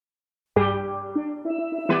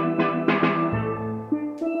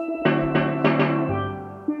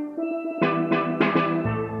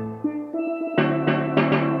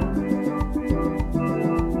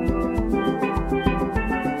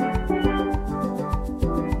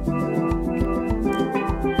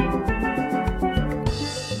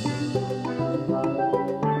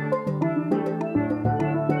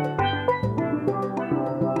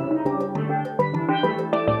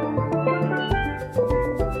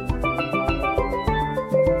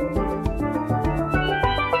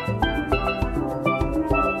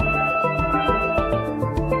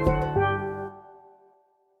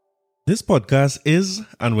This podcast is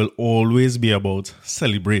and will always be about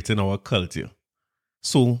celebrating our culture.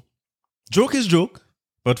 So, joke is joke,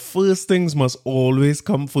 but first things must always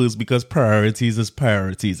come first because priorities is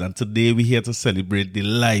priorities. And today we're here to celebrate the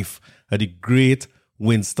life of the great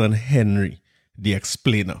Winston Henry, the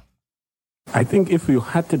explainer. I think if you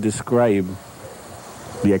had to describe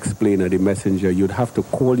the explainer, the messenger, you'd have to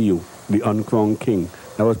call you the uncrowned king.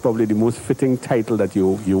 That was probably the most fitting title that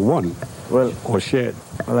you won or shared.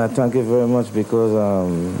 Well, I thank you very much because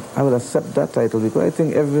I would accept that title because I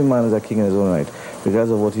think every man is a king in his own right,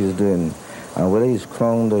 regardless of what he's doing, and whether he's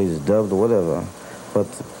crowned or he's dubbed or whatever. But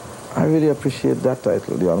I really appreciate that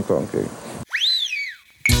title, the uncrowned king.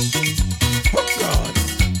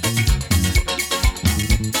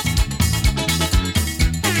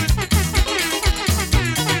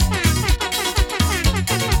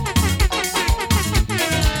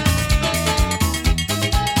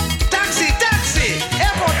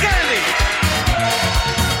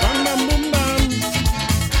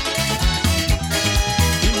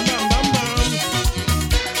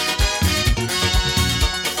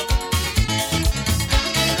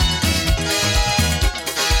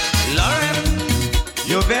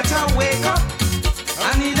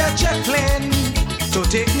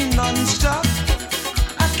 Take me non-stop.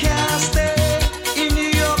 I can't stay in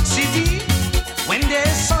New York City when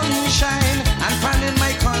there's sunshine and fun in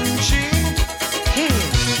my country.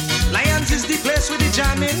 Lions is the place with the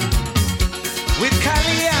jamming, with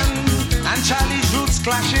Cali and Charlie's roots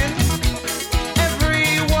clashing.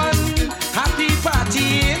 Everyone happy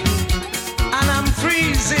partying, and I'm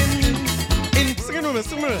freezing.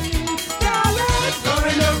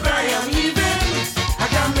 Darling, don't cry, I'm leaving. I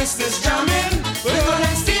can't miss this jamming. We're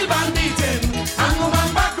gonna steel band beating and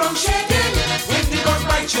woman background shaking. With the gun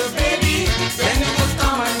bite your baby, then you could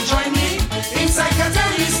come and join me inside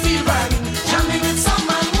Kateri steel band, jamming with some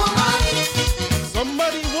man woman.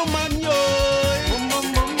 Somebody woman yo, somebody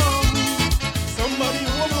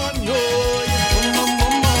woman yo.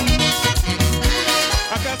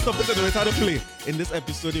 I can't stop it anyway. It's how to play. In this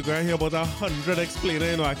episode, you're gonna hear about 100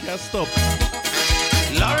 explainers. I can't stop.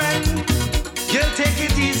 Lauren, girl, take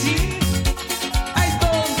it easy.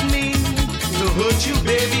 To hurt you,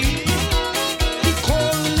 baby. The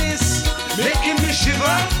coldness making me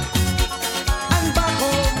shiver, and back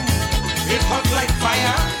home it hot like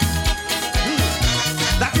fire.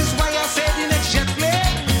 That is why I said the next jet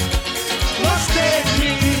plane must take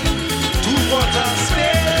me to Port of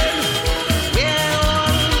Spain, where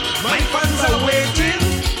my fans are waiting,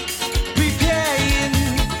 preparing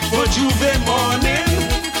for Juve morning.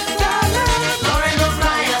 Darling, Lauren, don't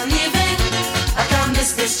cry, I'm leaving. I can't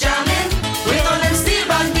miss this jamming.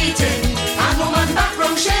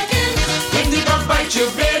 You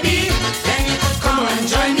baby, then you could come and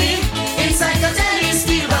join me inside Kateri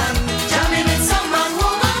steel band, jamming with some man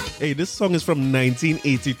woman. Hey, this song is from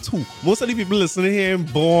 1982. Most of the people listening here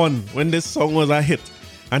ain't born when this song was a hit.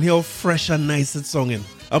 And how fresh and nice it's singing.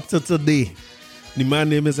 Up to today. The man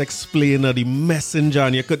name is Explainer, the messenger.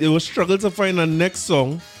 And you will struggle to find a next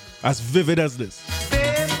song as vivid as this.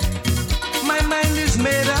 Babe, my mind is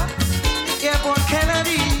made up. Airport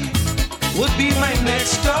Kennedy would be my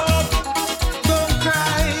next stop.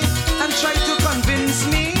 Try to convince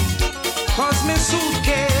me, cause my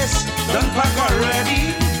suitcase done pack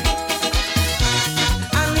already.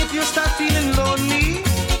 And if you start feeling lonely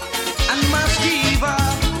and mass fever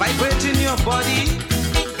vibrating your body,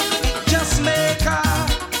 just make a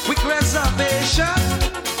quick reservation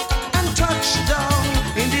and touch down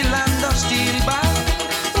in the land of steel band.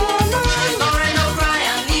 Lauren, don't cry,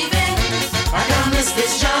 I'm leaving. I can't miss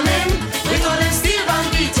this jamming with all them steel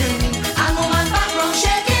band beating and woman background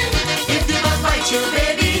shaking. You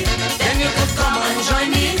baby, then you could come and join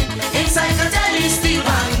me inside Kateri steel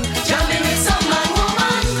band, jamming with some man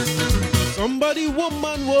woman. Somebody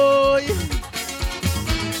woman, boy.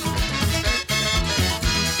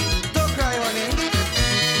 Don't cry, honey.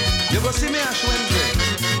 You go see me Ash Wednesday.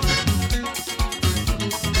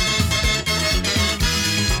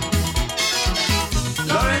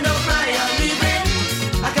 Lauren, don't cry, I'm leaving.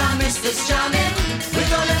 I can't miss this jamming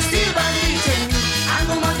with all them steel band beating and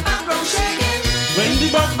woman background shaking. When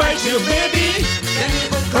the bug bites you, baby, then you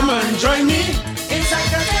could come and join me inside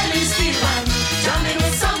Kateri steel band, jamming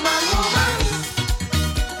with some man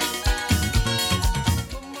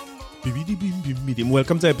woman.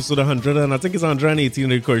 Welcome to episode 100, and I think it's 118 of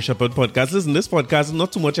the Corey Shepherd podcast. Listen, this podcast is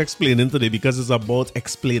not too much explaining today because it's about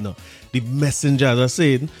Explainer, the messenger. As I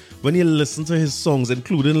said, when you listen to his songs,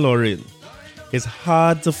 including Lauren, it's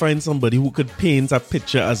hard to find somebody who could paint a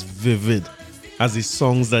picture as vivid as the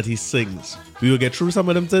songs that he sings. We will get through some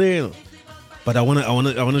of them today. But I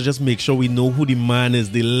wanna just make sure we know who the man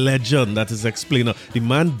is, the legend that is Explainer. The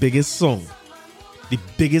man's biggest song, the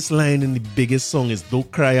biggest line in the biggest song is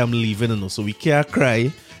 "Don't cry, I'm leaving." And so we can't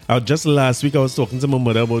cry. Just last week I was talking to my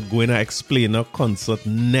mother about going to Explainer concert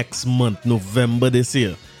next month, November this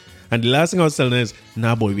year. And the last thing I was telling her is,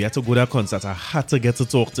 nah boy, we had to go to that concert. I had to get to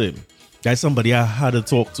talk to him. That's somebody I had to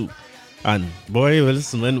talk to. And boy, well,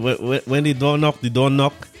 listen, when the door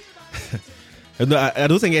knock, I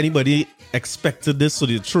don't think anybody expected this, so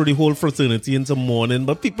they threw the whole fraternity into mourning.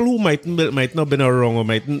 But people who might not been around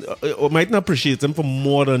or might not appreciate him for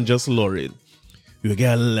more than just Lorraine. You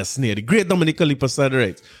get a lesson here. The great Dominic Kalipa said,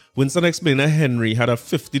 right, Winston Explainer Henry had a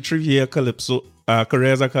 53-year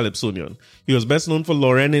career as a calypsonian. He was best known for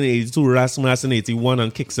Lorraine in 82, Rasmas in 81,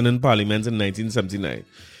 and Kickson in Parliament in 1979.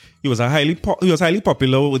 He was highly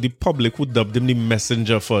popular with the public, who dubbed him the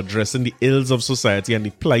messenger for addressing the ills of society and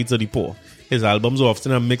the plight of the poor. His albums were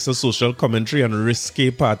often a mix of social commentary and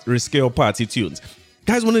risque or party tunes.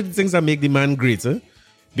 Guys, one of the things that make the man greater,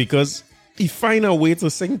 because he find a way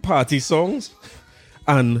to sing party songs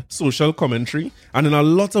and social commentary, and in a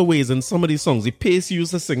lot of ways, in some of these songs, the pace he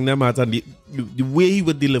used to sing them at and the way he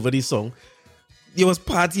would deliver the song, he was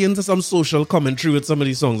partying to some social commentary with some of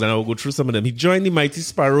these songs, and I will go through some of them. He joined the Mighty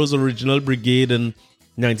Sparrows Original Brigade in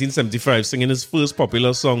 1975, singing his first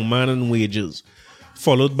popular song, Man and Wages,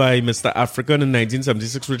 followed by Mr. African in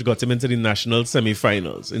 1976, which got him into the national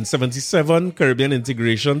semi-finals. In 77, Caribbean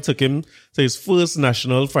Integration took him to his first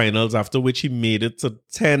national finals, after which he made it to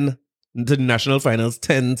the national finals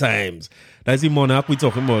 10 times. That's the monarch we're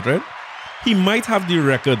talking about, right? He might have the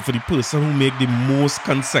record for the person who made the most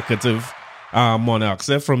consecutive monarchs,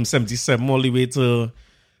 from 77 all the way to,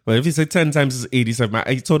 well, if you say 10 times, it's 87.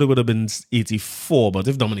 I thought it would have been 84, but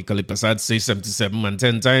if Dominic Kalipa said say 77 and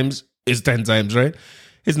 10 times, it's 10 times, right?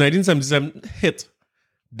 His 1977 hit,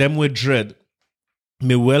 Them With Dread,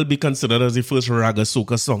 may well be considered as the first raga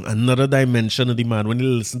soca song. Another dimension of the man, when you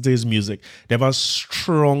listen to his music, they have a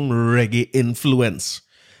strong reggae influence,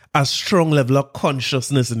 a strong level of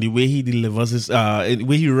consciousness in the way he delivers his, in the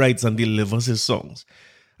way he writes and delivers his songs.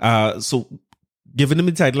 So giving him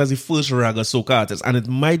the title as the first raga soca artist, and it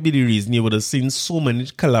might be the reason you would have seen so many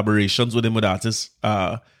collaborations with him with artists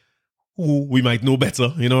who we might know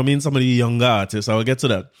better. You know what I mean? Some of the younger artists. I will get to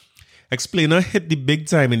that. Explainer hit the big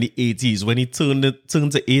time in the 80s when he turned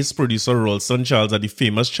to ace producer Ralston Charles at the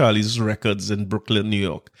famous Charlie's Records in Brooklyn, New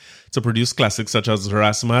York, to produce classics such as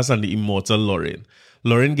Rasmas and the immortal Lorraine.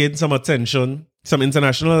 Lorraine gained some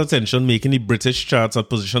international attention, making the British charts at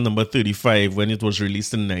position number 35 when it was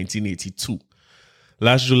released in 1982.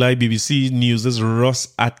 Last July, BBC News'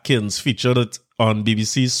 Ross Atkins featured it on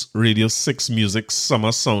BBC's Radio 6 Music's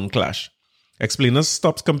Summer Sound Clash. Explainer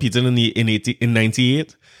stopped competing in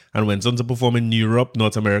 98 and went on to perform in Europe,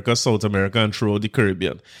 North America, South America, and throughout the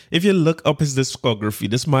Caribbean. If you look up his discography,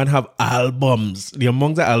 this man have albums.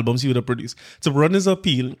 Among the albums he would have produced. To run his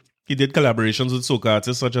appeal, he did collaborations with soca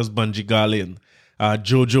artists such as Bunji Garlin,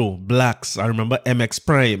 Jojo, Blacks, I remember MX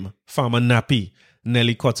Prime, Farmer Nappy,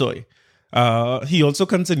 Nelly Kotoy. He also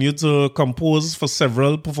continued to compose for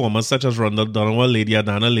several performers such as Rondell Donovan, Lady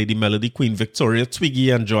Adana, Lady Melody, Queen Victoria,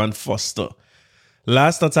 Twiggy, and Joan Foster.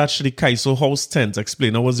 Last attached to the Kaiso House tent,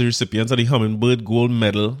 Explainer was the recipient of the Hummingbird Gold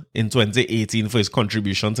Medal in 2018 for his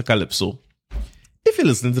contribution to Calypso. If you're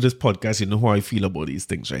listening to this podcast, you know how I feel about these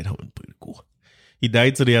things, right? Hummingbird Gold. He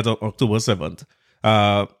died today at October 7th.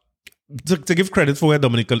 To give credit for where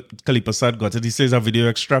Dominic Kalipa Sad got it, he says a video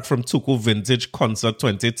extract from Tuco Vintage Concert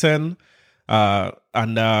 2010.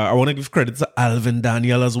 And I want to give credit to Alvin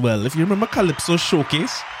Daniel as well. If you remember Calypso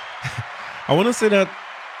Showcase, I want to say that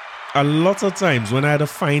a lot of times when I had to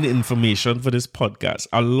find information for this podcast,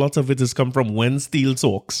 a lot of it has come from When Steel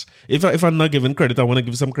Talks. If I'm not giving credit, I want to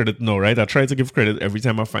give some credit now, right? I try to give credit every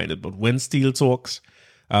time I find it. But When Steel Talks,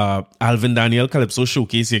 Alvin Daniel Calypso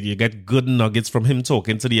Showcase, you get good nuggets from him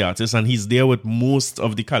talking to the artists, and he's there with most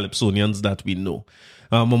of the Calypsonians that we know.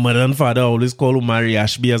 My mother and father always call Omari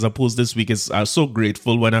Ashby as a post this week. I'm so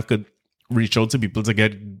grateful when I could reach out to people to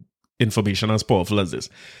get information as powerful as this.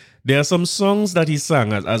 There are some songs that he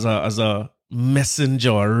sang as a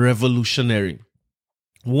messenger, a revolutionary.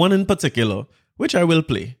 One in particular, which I will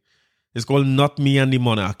play, is called Not Me and the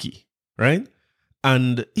Monarchy, right?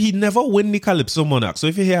 And he never win the Calypso Monarch. So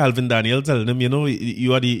if you hear Alvin Daniel telling him, you know,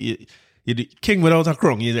 you're the king without a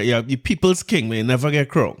crown, you're the people's king, but you never get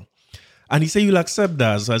crown. And he said you'll accept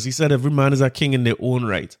that. As he said, every man is a king in their own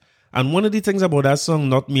right. And one of the things about that song,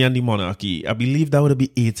 Not Me and the Monarchy, I believe that would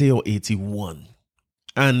be 80 or 81.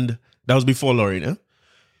 And that was before Lorraine. Eh?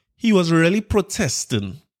 He was really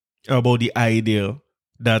protesting about the idea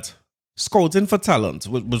that scouting for talent.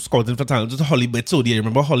 Was scouting for talent with Holly Beto. Do you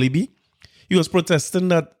remember Holly B? He was protesting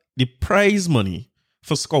that the prize money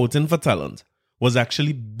for scouting for talent was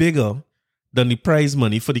actually bigger than the prize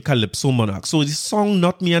money for the Calypso Monarch. So the song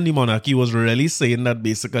Not Me and the Monarchy was really saying that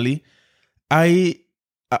basically,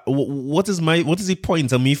 what is the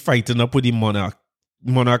point of me fighting up with the Monarch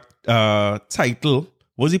title?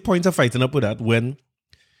 What's the point of fighting up with that when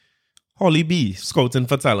Holly B, Scouting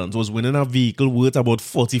for Talent, was winning a vehicle worth about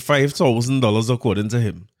 $45,000 according to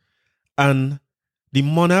him, and the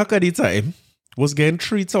Monarch at the time was getting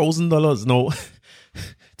 $3,000. Now,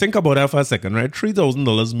 think about that for a second, right?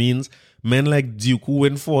 $3,000 means men like Duke, who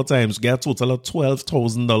win 4 times, get a total of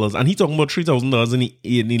 $12,000. And he talking about $3,000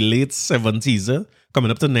 in the late 70s,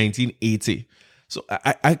 coming up to 1980. So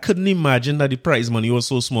I couldn't imagine that the prize money was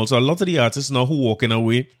so small. So a lot of the artists now who walking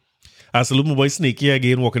away, as a little boy Snakey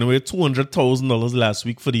again, walking away $200,000 last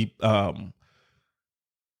week for the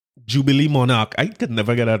Jubilee Monarch. I could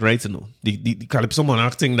never get that right, The Calypso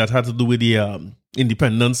Monarch thing that had to do with the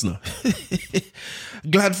independence now.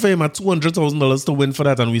 Glad for him at $200,000 to win for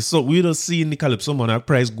that. And we'd have seen the Calypso Monarch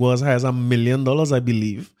prize go as high as $1 million, I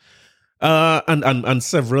believe. And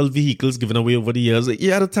several vehicles given away over the years.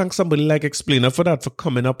 You had to thank somebody like Explainer for that, for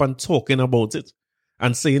coming up and talking about it.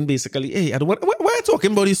 And saying basically, hey, why are you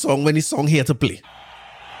talking about this song when this song here to play?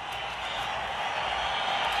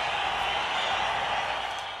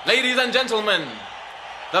 Ladies and gentlemen,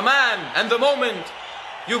 the man and the moment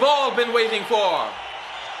you've all been waiting for.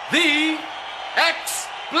 The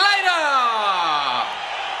Explainer!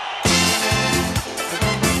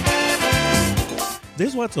 This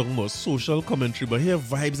is what I'm talking about, social commentary, but here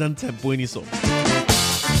vibes and tempo in his song.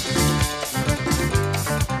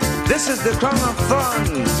 This is the Crown of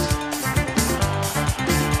Thorns.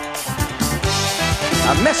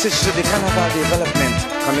 A message to the Carnival Development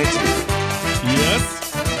Committee. Yes.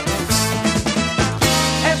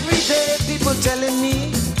 Every day people telling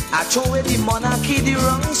me I throw away the monarchy, the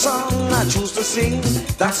wrong song I choose to sing.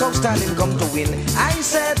 That's how Stalin come to win. I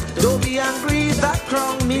said, don't be angry, that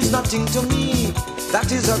crown means nothing to me.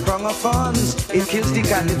 That is a crown of thorns. It kills the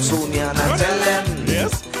Calypsonian. I tell them,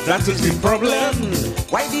 yes, that is the problem.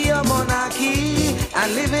 Why the monarchy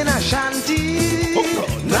and live in a shanty? Oh,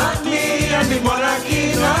 not me and the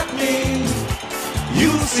monarchy, not me.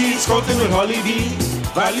 You see, scouting with Holly B,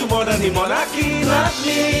 value more than the monarchy. Not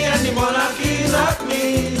me and the monarchy, not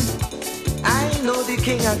me. I know the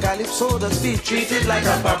king and Calypso does be treated like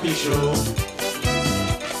a puppy show.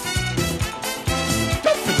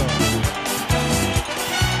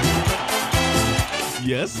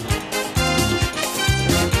 Yes.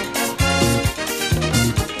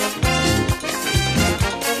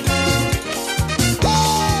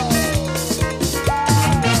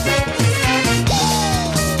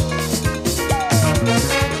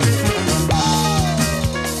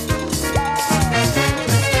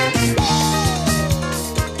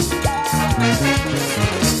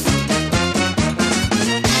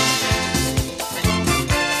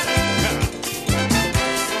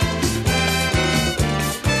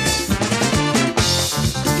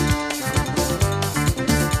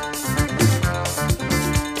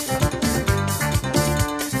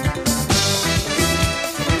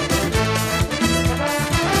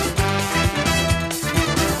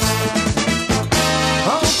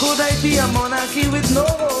 With no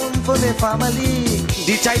home for their family.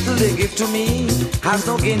 The title they give to me has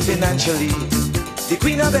no gain financially. The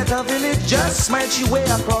queen of Better Village just smiled she way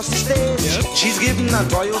across the stage. Yep. She's given a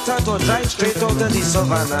Toyota to drive straight out of the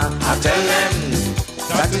savannah. I tell them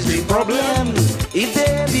that is the problem. If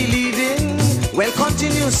they believe in, well,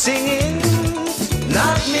 continue singing.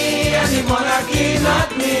 Not me and the monarchy,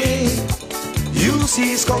 not me. You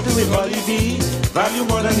see, scouting with Holly B, value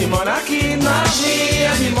more than the monarchy. Not me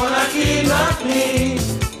and the monarchy, not me.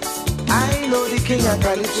 I know the king and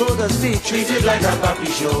Calypso does be treated like a puppy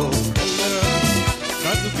show.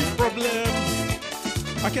 That's the big problem.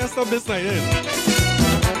 I can't stop this night,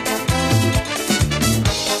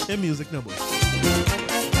 Hey, music number.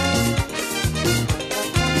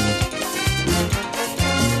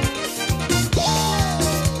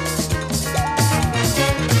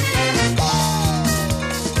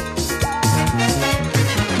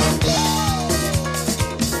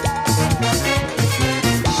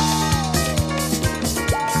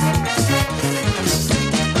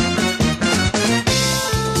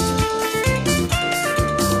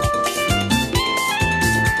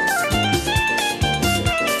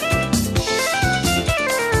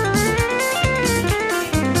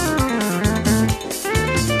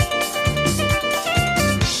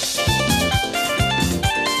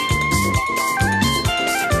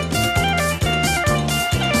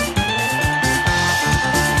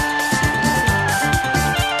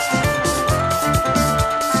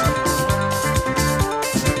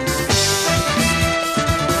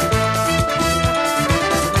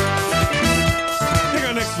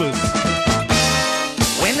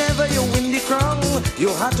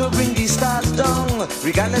 Hard to bring these stars down.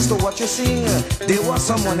 Regardless of what you sing, there was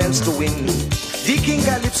someone else to win. The King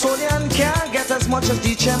Calypsonian can't get as much as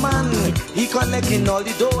the chairman. He collecting all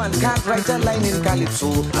the dough and can't write a line in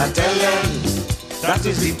Calypso. I tell them, that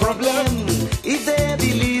is the problem. If they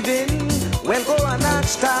believe in, well, go and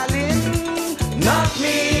ask Stalin. Not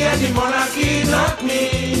me and the monarchy, not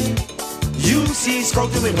me. You see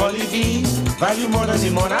scouting with Holly B, value more than the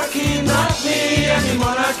monarchy. Not me and the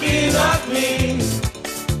monarchy, not me.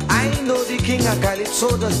 I know the King of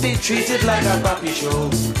Calypso does be treated like a puppy show.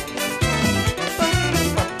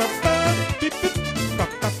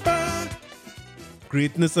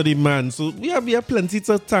 Greatness of the man. So we have plenty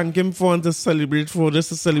to thank him for and to celebrate for, just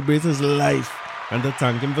to celebrate his life and to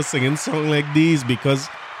thank him for singing songs like these, because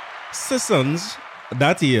Sissons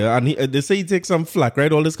that year, and they say he takes some flack,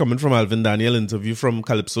 right? All this coming from Alvin Daniel interview from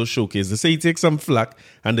Calypso Showcase. They say he takes some flack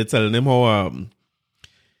and they're telling him how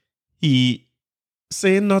he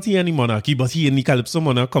saying not he and the monarchy, but he in the Calypso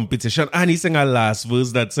Monarch competition, and he sang a last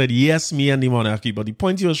verse that said, yes, me and the monarchy. But the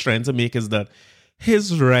point he was trying to make is that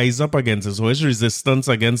his rise up against this, or his resistance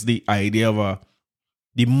against the idea of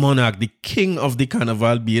the monarch, the king of the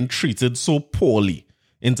carnival, being treated so poorly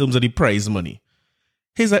in terms of the prize money.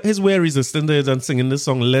 His way of resisting it and singing this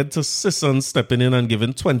song led to Sisson stepping in and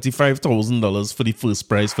giving $25,000 for the first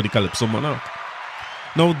prize for the Calypso Monarch.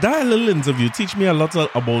 Now, that little interview teach me a lot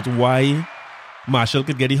about why Marshall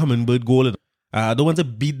could get the Hummingbird Gold. I don't want to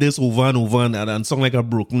beat this over and over and sound like a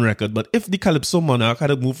broken record, but if the Calypso Monarch had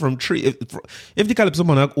to move from if the Calypso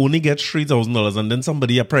Monarch only gets $3,000 and then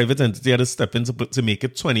somebody, a private entity, had to step in to make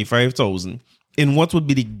it $25,000 in what would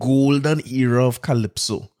be the golden era of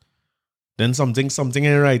Calypso, then something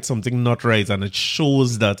ain't right, something not right, and it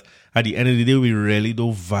shows that at the end of the day, we really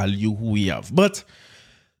don't value who we have. But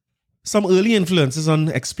some early influences on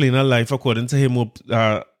Explainer Life, according to him,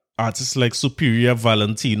 were artists like Superior,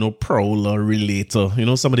 Valentino, Prowler, Relator,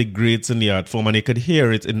 some of the greats in the art form, and you could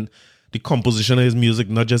hear it in the composition of his music,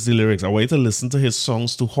 not just the lyrics. I want you to listen to his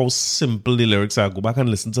songs, to how simple the lyrics are. Go back and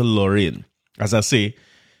listen to Lorraine. As I say,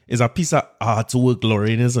 it's a piece of artwork,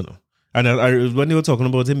 Lorraine, isn't it? And when they were talking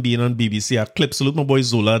about him being on BBC, salute my boy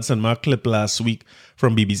Zola had sent me a clip last week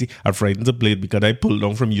from BBC. I'm frightened to play it because I pulled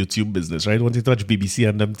down from YouTube business, right? Once you touch BBC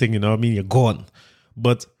and them thing, you're gone.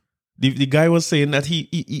 But the guy was saying that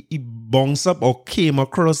he bounced up or came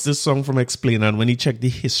across this song from Explainer, and when he checked the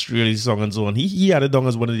history of the song and so on, he had it down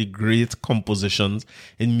as one of the great compositions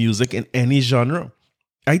in music in any genre.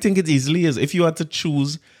 I think it easily is. If you had to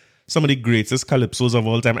choose some of the greatest calypsos of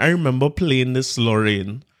all time, I remember playing this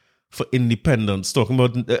Lorraine for Independence, talking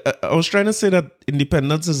about, I was trying to say that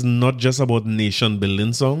independence is not just about nation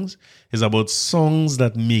building songs, it's about songs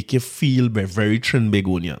that make you feel very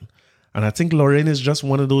Trinbagonian. And I think Lorraine is just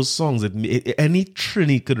one of those songs that any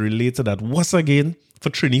Trini could relate to that. Once again, for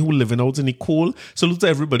Trini who living out in the cold, salute to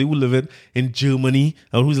everybody who living in Germany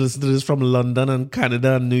and who's listening to this from London and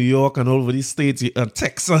Canada and New York and all over these states and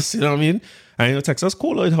Texas, you know what I mean? I know Texas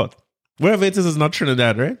cold or hot. Wherever it is not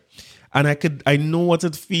Trinidad, right? And I know what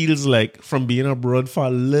it feels like from being abroad for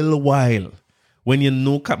a little while when you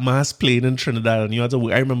know mass playing in Trinidad and you have to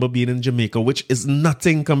work. I remember being in Jamaica, which is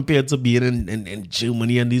nothing compared to being in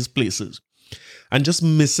Germany and these places. And just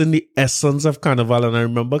missing the essence of Carnival. And I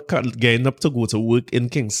remember getting up to go to work in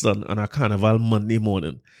Kingston on a Carnival Monday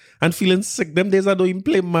morning and feeling sick. Them days I don't even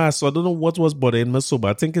play mass, so I don't know what was bothering me so bad.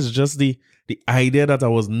 I think it's just the idea that I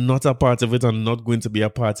was not a part of it and not going to be a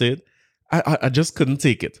part of it. I just couldn't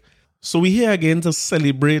take it. So we're here again to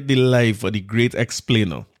celebrate the life of the great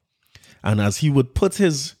Explainer. And as he would put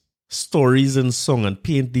his stories in song and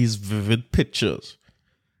paint these vivid pictures,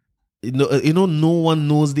 no one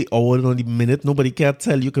knows the hour or the minute. Nobody can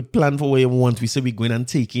tell. You could plan for what you want. We say we're going and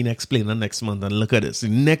taking Explainer next month, and look at this. The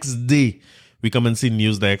next day, we come and see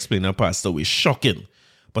news that Explainer passed away. Shocking.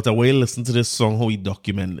 But I want you to listen to this song, how he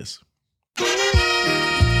document this.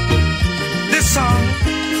 This song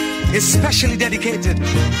is specially dedicated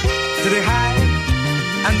to the high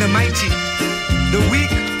and the mighty, the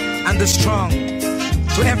weak and the strong,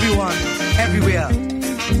 to everyone, everywhere.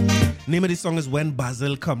 Name of the song is When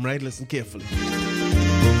Basil Come, right? Listen carefully.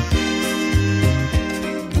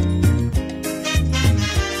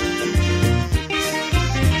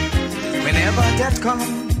 Whenever death comes,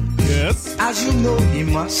 yes, as you know he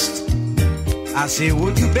must, I say,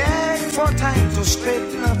 would you beg for time to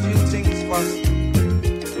straighten a few things first?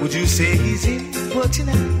 Would you say he's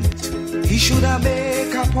impertinent? He should have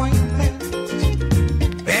make appointment.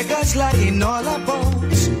 Beggars lying all about,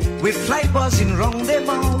 with fly buzzing round them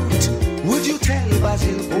out. Would you tell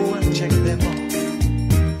Basil go and check them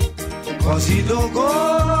out? Cause he don't go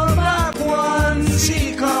back once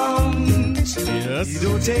he comes. Yes. Peanuts. You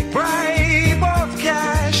don't take bribe of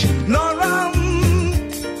cash, no rum.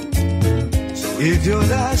 If you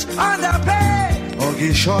just underpay or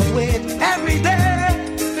get short weight every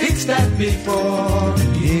day, fix that before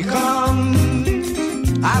he come.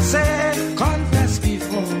 I say confess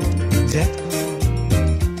before death comes.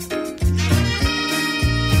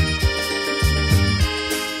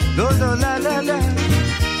 No, no, la, la, la.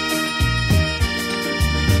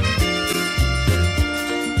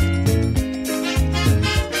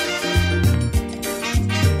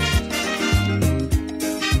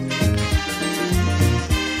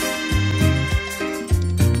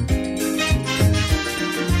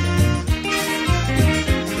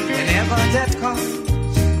 That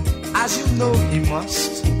comes, as you know he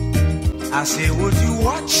must. I say, would you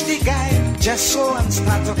watch the guy just so and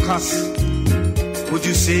start to cuss? Would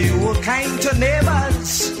you say you were kind to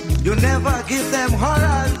neighbors? You never give them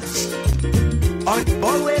horrors. Or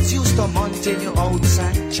always used to maintain your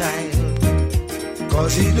outside child.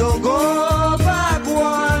 Cause he don't go back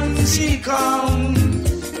once he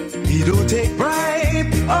comes. He don't take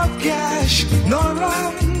bribe of cash, no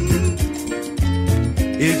rum.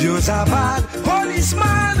 If you're a bad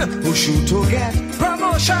policeman who shoot to get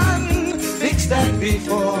promotion, fix that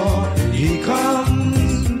before he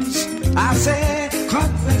comes. I say,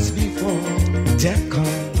 confess before death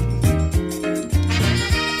comes.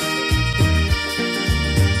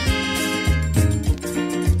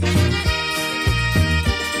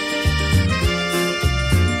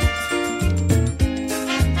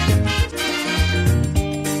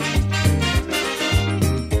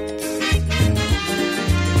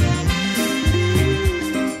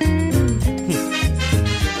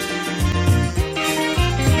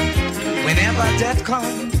 Death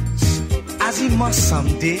comes, as he must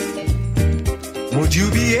someday, would you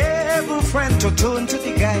be able, friend, to turn to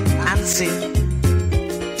the guy and say,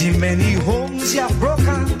 the many homes you have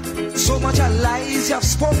broken, so much of lies you have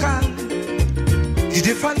spoken, the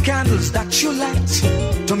different candles that you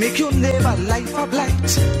light to make your neighbor life a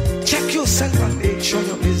blight, check yourself and make sure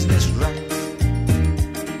your business right.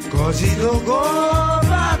 Cause he don't go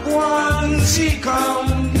back once he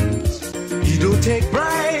comes. He don't take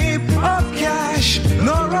bribe of cash,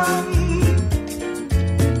 no rum.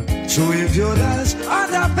 So if you just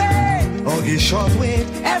underpay or get short weight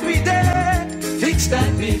every day, fix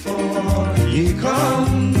that before he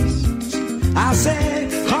comes. I say,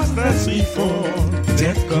 confess before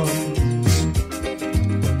death comes.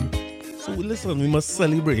 So listen, we must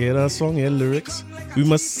celebrate, hear that song, hear lyrics. We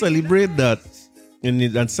must celebrate that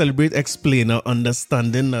and celebrate explainer,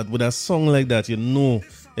 understanding that with a song like that, you know,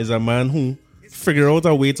 is a man who figure out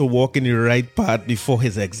a way to walk in the right path before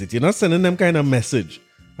his exit. You're not sending them kind of message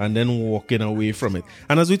and then walking away from it.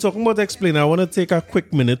 And as we're talking about explainer, I want to take a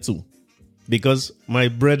quick minute too, because my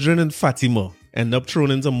brethren in Fatima end up thrown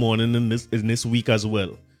into mourning in this week as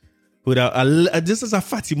well. With this is a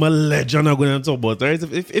Fatima legend I'm going to talk about, right?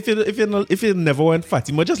 If you never went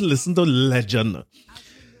Fatima, just listen to legend.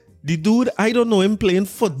 The dude, I don't know him playing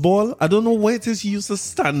football. I don't know what it is he used to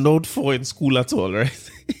stand out for in school at all,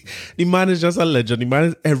 right? The man is just a legend. The man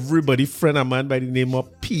is everybody friend, a man by the name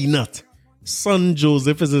of Peanut. Son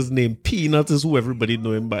Joseph is his name. Peanut is who everybody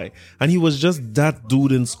know him by. And he was just that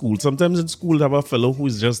dude in school. Sometimes in school, they have a fellow who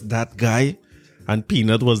is just that guy. And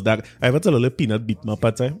Peanut was that. I ever tell you Peanut beat me up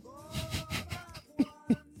at time?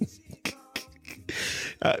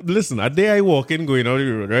 Listen, a day I walk in going out the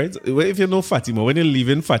road, right? If you know Fatima, when you're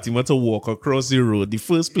leaving Fatima to walk across the road, the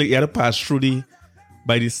first place you had to pass through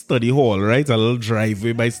by the study hall, right? A little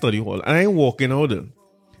driveway by study hall. And I walking out there.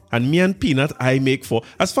 And me and Peanut, I make for.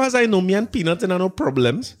 As far as I know, me and Peanut, no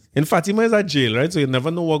problems. In Fatima is a jail, right? So you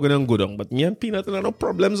never know what's going to go down. But me and Peanut, no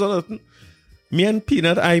problems on nothing. Me and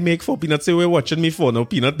Peanut, I make for. Peanut say, we're watching me for now.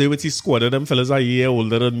 Peanut, they with his squad of them fellas are a year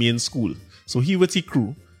older than me in school. So he with his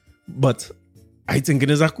crew. But I think it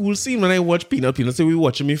is a cool scene when I watch Peanut. Peanut say, we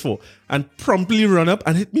watching me for. And promptly run up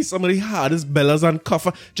and hit me some of the hardest bellas and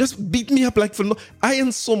cuffer. Just beat me up like for no. I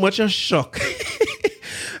am so much a shock.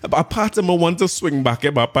 A part of me want to swing back,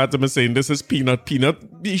 but a part of me saying, this is Peanut. Peanut,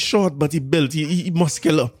 he's short, but he built, he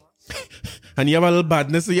muscular. And he have a little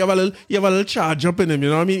badness, he have a little charge up in him, you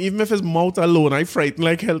know what I mean? Even if his mouth alone, I frighten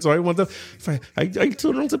like hell. So I want to, I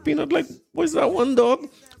turn around to Peanut like, what's that one dog?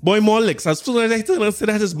 Boy, more licks. As soon as I turn and say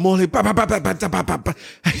that is more like,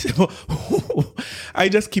 I say, I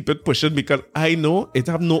just keep it pushing because I know it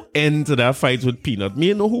have no end to that fight with Peanut.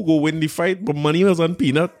 Me know who go win the fight, but money was on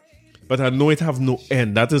Peanut. But I know it have no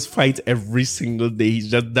end. That is fight every single day.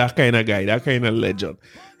 He's just that kind of guy, that kind of legend.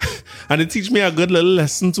 And it teach me a good little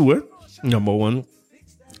lesson to it. Number one,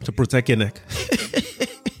 to protect your neck.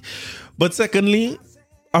 But secondly,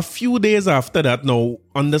 a few days after that, now,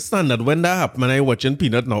 understand that when that happened, and I watching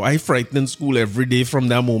Peanut now, I frightened in school every day from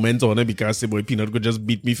that moment on it because say, boy, Peanut could just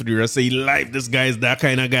beat me for the rest of his life. This guy is that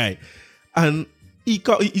kind of guy. And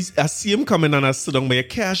I see him coming and I sit down, but you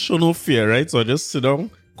can't show no fear, right? So I just sit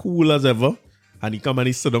down, cool as ever. And he come and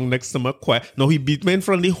he sit down next to me quiet. Now he beat me in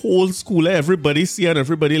front of the whole school. Everybody see and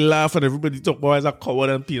everybody laugh and everybody talk about as a coward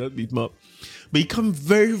and Peanut beat me up. But he come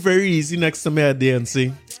very, very easy next to me a day and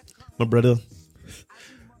say, my brother,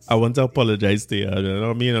 I want to apologize to you. You know what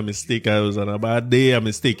I mean? A mistake. I was on a bad day. I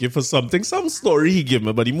mistake you for something. Some story he gave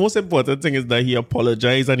me. But the most important thing is that he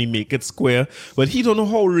apologized and he make it square. But he don't know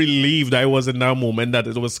how relieved I was in that moment that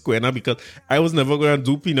it was square now, because I was never going to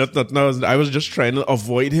do Peanut nothing. I was just trying to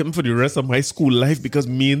avoid him for the rest of my school life because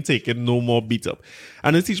me and taking no more beat up.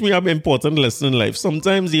 And it teach me an important lesson in life.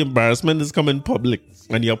 Sometimes the embarrassment is coming public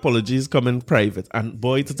and the apologies come in private. And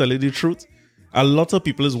boy, to tell you the truth, a lot of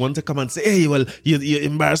people want to come and say, hey, well, you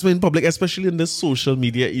embarrass me in public, especially in this social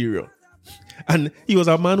media era. And he was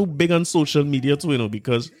a man who big on social media too, you know,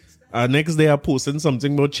 because next day I posting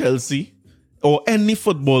something about Chelsea or any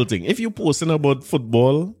football thing. If you're posting about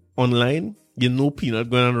football online, you know Peanut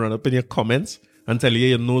going to run up in your comments and tell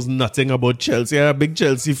you knows nothing about Chelsea. You're a big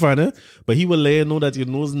Chelsea fan, eh? But he will let you know that he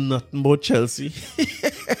knows nothing about Chelsea.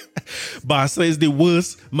 Barca is the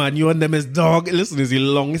worst. Man, you and them is dog. Listen, is the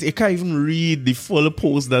longest. You can't even read the full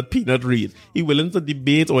post that Peanut read. He willing to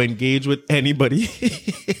debate or engage with anybody.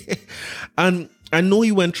 And I know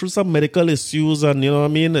he went through some medical issues, and you know what I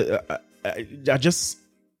mean. I just,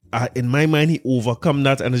 in my mind, he overcome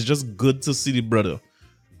that, and it's just good to see the brother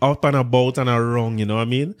up and about and around, you know what I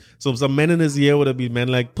mean? So some men in his ear would have been men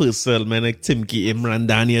like Purcell, men like Timke, Imran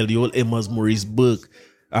Daniel, the old Amos Maurice Burke,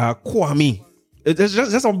 Kwame. It's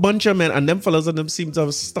just a bunch of men, and them fellas and them seem to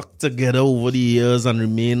have stuck together over the years and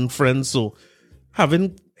remain friends. So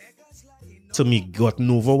having, to me, gotten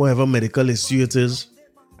over whatever medical issue it is,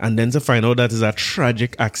 and then to find out that it's a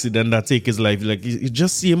tragic accident that take his life, like you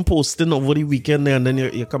just see him posting over the weekend there, and then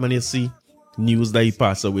you come and you see news that he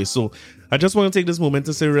passed away. So I just want to take this moment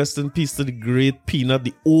to say rest in peace to the great Peanut,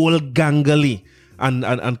 the old Gangali,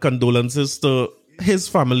 and condolences to his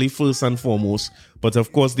family first and foremost, but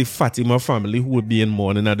of course the Fatima family who would be in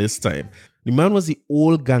mourning at this time. The man was the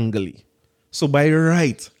old Gangali. So by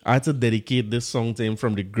right, I had to dedicate this song to him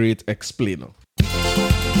from the great explainer.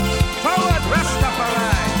 Forward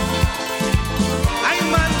Rastafari,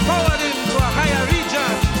 I'm man forward into a higher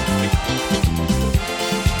region.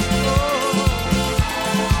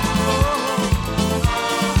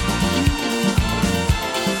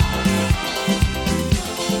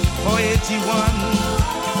 For 81,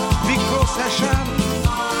 big procession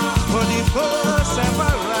for the first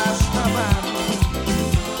ever Rasta band.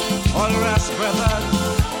 All Rast brothers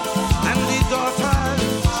and the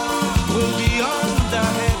daughters will be under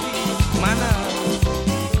heavy manna.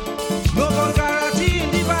 No vulgarity in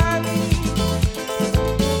the band.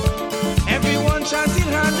 Everyone chanting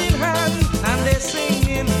hand in hand, and they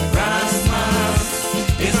singing Rasmas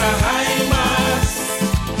is a high mass.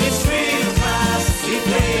 It's real mass. We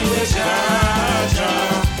play with Jaja.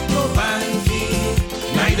 No banky,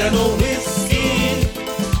 neither no whiskey.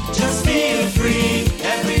 Just feel free.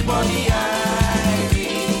 Everybody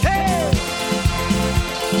Irish. Hey!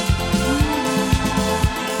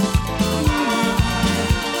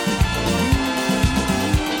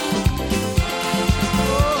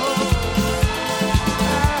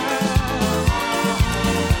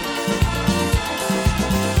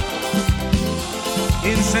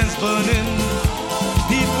 Incense burning,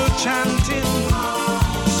 people chanting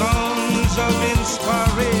songs of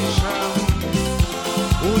inspiration.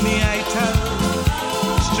 Only I tell,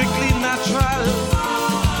 strictly natural,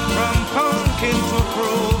 from pumpkin to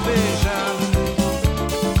provision.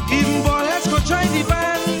 Even boys could join the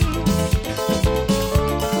band,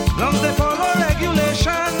 long they follow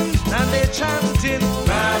regulation, and they chanting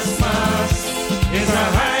Rasmas is a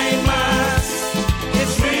high mass.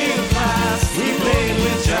 It's real class. We play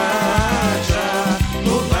with Jaja,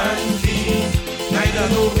 no bandy, neither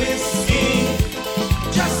no whiskey.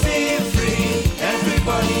 Just feel free,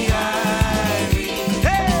 everybody Irish.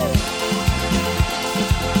 Hey!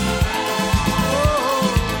 Oh,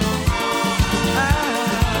 ah,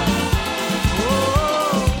 oh,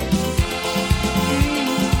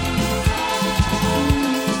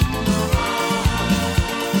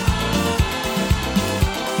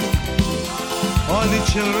 All the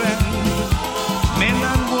children, men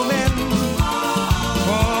and women,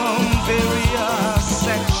 from various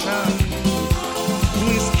sections, who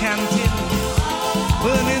is canting,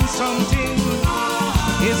 burning something,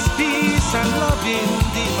 is peace and love in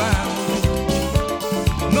the band.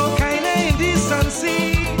 No kind of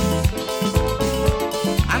indecency,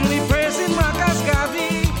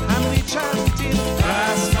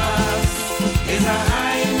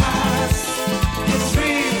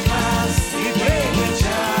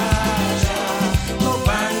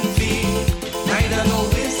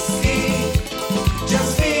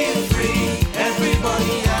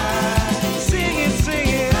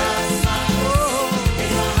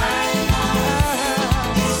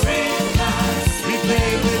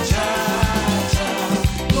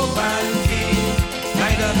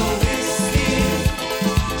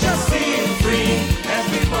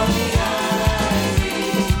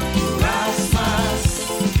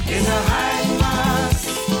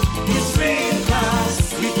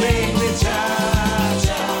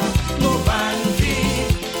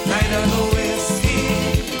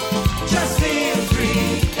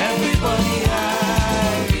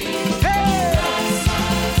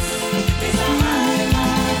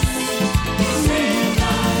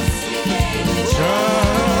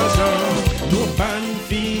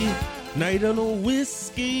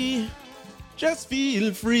 Just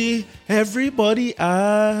feel free, everybody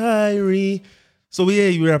irie. So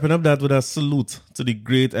we're wrapping up that with a salute to the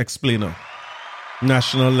great explainer,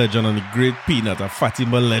 national legend and the great peanut, a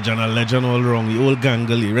Fatima legend, a legend all around, the old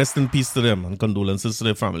gangali. Rest in peace to them and condolences to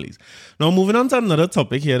their families. Now moving on to another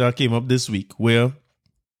topic here that came up this week where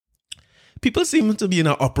people seem to be in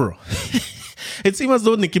an opera. It seems as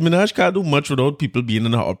though Nicki Minaj can't do much without people being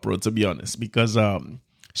in an opera, to be honest, because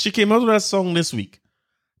she came out with a song this week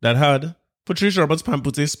that had Patrice Roberts,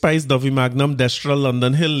 Pampute, Spice, Dovey Magnum, Destra,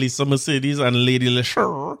 London Hill, Lisa Mercedes, and Lady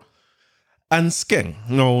LeSure, and Skeng.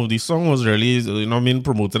 Now, the song was really,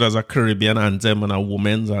 promoted as a Caribbean anthem and a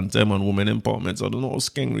woman's anthem and women empowerment. So I don't know how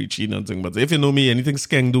Skeng reached anything, but if you know me, anything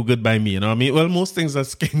Skeng do good by me, you know what I mean? Well, most things that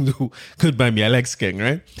Skeng do good by me. I like Skeng,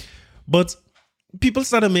 right? But people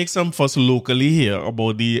started to make some fuss locally here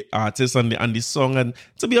about the artist and the song. And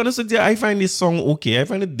to be honest with you, I find this song okay. I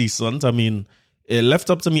find it decent. I mean, it left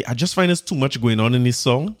up to me, I just find there's too much going on in this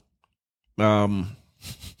song. Maybe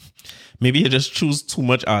you just choose too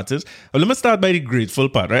much artists. Well, let me start by the grateful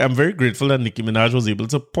part, right? I'm very grateful that Nicki Minaj was able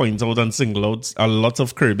to point out and single out a lot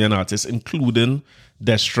of Caribbean artists, including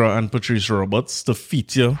Destra and Patrice Roberts, to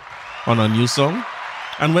feature on a new song.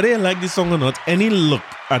 And whether you like this song or not, any look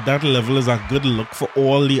at that level is a good look for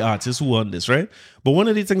all the artists who are on this, right? But one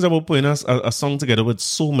of the things about putting a song together with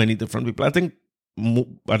so many different people, I think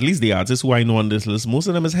at least the artists who I know on this list, most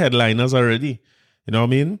of them is headliners already. You know what I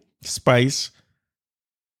mean? Spice,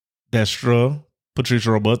 Destra, Patrice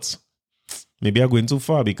Roberts. Maybe I'm going too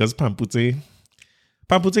far because Pampute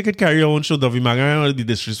could carry her own show. Dovey Magnum, I don't want to be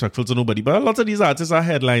disrespectful to nobody, but a lot of these artists are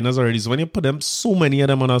headliners already. So when you put them, so many of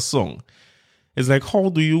them on a song, it's like, how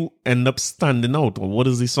do you end up standing out? Or what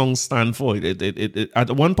does the song stand for? At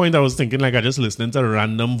one point, I was thinking, like, I just listening to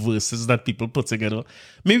random verses that people put together.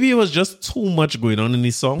 Maybe it was just too much going on in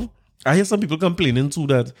this song. I hear some people complaining too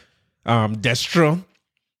that Destra,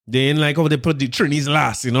 they ain't like how they put the Trinis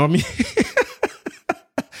last, you know what I mean?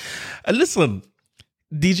 And listen,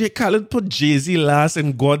 DJ Khaled put Jay-Z last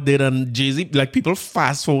and God did, and Jay-Z, like, people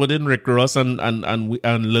fast forwarding Rick Ross and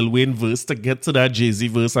Lil Wayne verse to get to that Jay-Z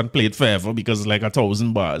verse and play it forever because it's like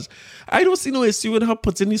 1,000 bars. I don't see no issue with her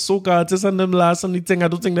putting the soca artists and them last and the thing. I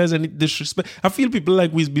don't think there's any disrespect. I feel people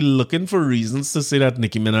like we be looking for reasons to say that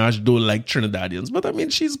Nicki Minaj don't like Trinidadians, but I mean,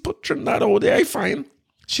 she's put Trinidad out there, I find.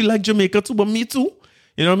 She like Jamaica too, but me too.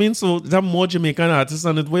 You know what I mean? So there are more Jamaican artists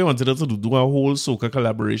on it. We wanted her to do a whole soca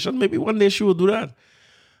collaboration. Maybe one day she will do that.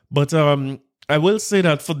 But I will say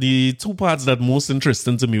that for the two parts that most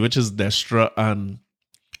interesting to me, which is Destra and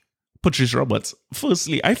Patrice Roberts,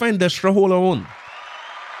 firstly, I find Destra hold her own.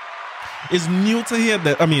 It's new to hear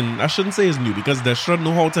that. I mean, I shouldn't say it's new because Destra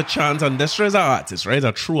know how to chant, and Destra is an artist, right?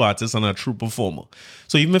 A true artist and a true performer.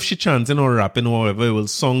 So even if she chanting or rapping or whatever, it will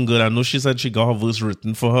sound good. I know she said she got her verse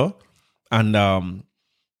written for her. And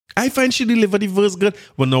I find she delivered the verse good.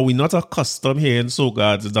 But now we're not accustomed here in soca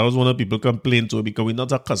artists. That was one of the people complained to her because we're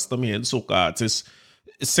not accustomed here in soca artists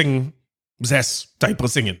sing zest type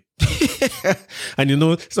of singing. And you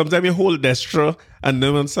know, sometimes you hold Destra and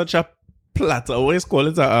then on such a platter, I always call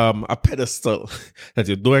it a pedestal, that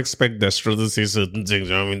you don't expect Destra to say certain things.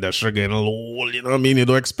 You know what I mean? Destra getting old, you know what I mean? You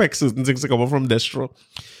don't expect certain things to come up from Destra.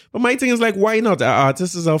 But my thing is like, why not? An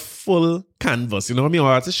artist is a full canvas, you know what I mean? An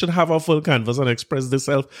artist should have a full canvas and express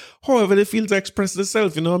themselves however they feel to express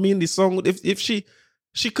themselves, you know what I mean? The song, if she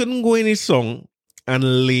couldn't go in a song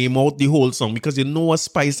and lame out the whole song because you know what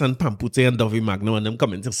Spice and Pampute and Dovey Magnum and them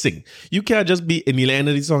coming to sing. You can't just be in the end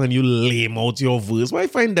of the song and you lame out your verse. Why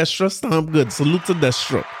find Destra stamp good? Salute to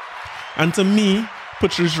Destra. And to me,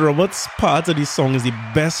 Patrice Roberts' part of the song is the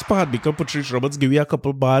best part because Patrice Roberts give you a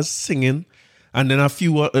couple bars singing and then a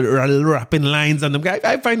few rapping lines and them.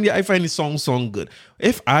 I find the song good.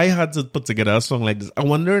 If I had to put together a song like this, I'm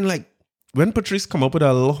wondering like when Patrice come up with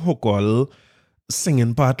a little hook or a little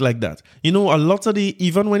singing part like that. You know, a lot of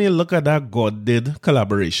even when you look at that God Did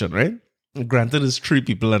collaboration, right? Granted, it's 3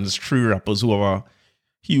 people and it's 3 rappers who have a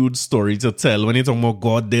huge story to tell. When you talk about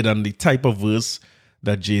God Did and the type of verse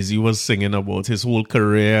that Jay-Z was singing about his whole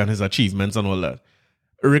career and his achievements and all that.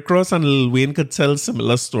 Rick Ross and Lil Wayne could tell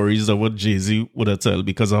similar stories of what Jay-Z would have told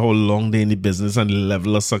because of how long they're in the business and the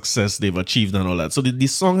level of success they've achieved and all that. So the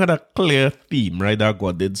song had a clear theme, right? That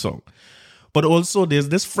God Did song. But also there's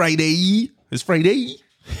this Friday. It's Friday.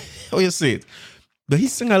 How you say it? But he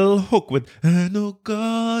sang a little hook with, I know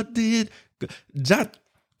God did. That,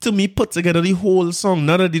 to me, put together the whole song.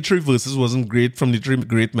 None of the 3 verses wasn't great from the 3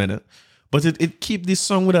 great men. But it keep this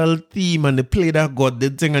song with a little theme and they play that God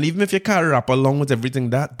Did thing. And even if you can't rap along with everything,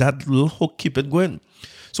 that little hook keep it going.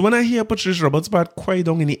 So when I hear Patrice Roberts' part quite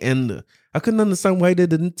down in the end, I couldn't understand why they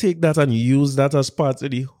didn't take that and use that as part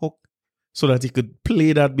of the hook so that he could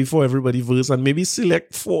play that before everybody verse and maybe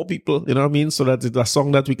select 4 people, you know what I mean? So that it's a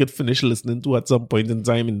song that we could finish listening to at some point in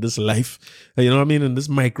time in this life, you know what I mean? In this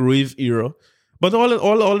microwave era. But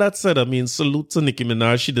all that said, I mean, salute to Nicki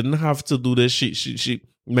Minaj. She didn't have to do this. She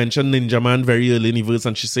mentioned Ninja Man very early in the verse,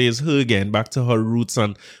 and she says her again, back to her roots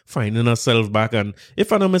and finding herself back. And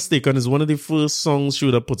if I'm not mistaken, it's one of the first songs she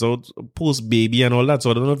would have put out post Baby and all that.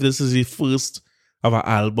 So I don't know if this is the first of an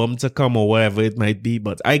album to come or whatever it might be,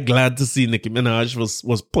 but I'm glad to see Nicki Minaj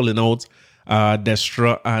was pulling out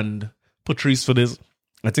Destra and Patrice for this.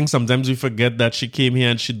 I think sometimes we forget that she came here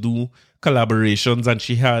and she do collaborations, and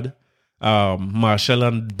she had Marshall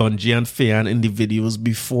and Bungie and Fayan in the videos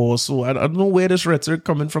before. So I don't know where this rhetoric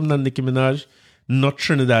coming from that Nicki Minaj not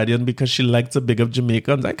Trinidadian because she likes to big up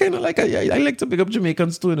Jamaicans. I kind of like I like to big up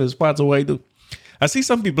Jamaicans too, and it's part of what I do. I see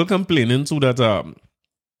some people complaining too that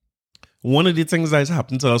one of the things that has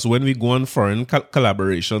happened to us when we go on foreign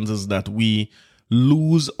collaborations is that we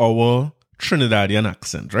lose our Trinidadian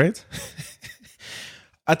accent, right?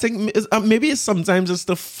 I think maybe sometimes it's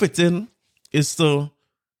the fitting, it's the,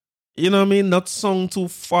 you know what I mean, not sung too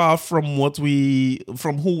far from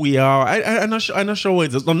who we are. I'm not sure what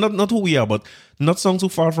it is. Not who we are, but not sung too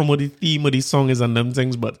far from what the theme of the song is and them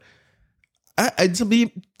things. But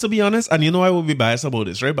to be honest, and you know I will be biased about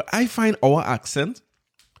this, right? But I find our accent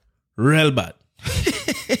real bad.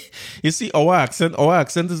 You see, our accent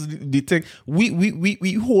is the thing.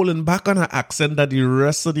 We holding back on our accent that the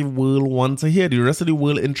rest of the world want to hear. The rest of the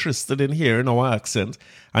world interested in hearing our accent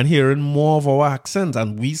and hearing more of our accent.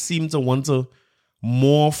 And we seem to want to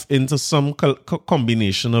morph into some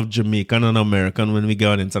combination of Jamaican and American when we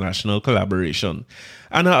get on international collaboration.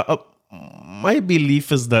 And my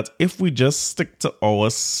belief is that if we just stick to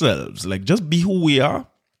ourselves, like just be who we are,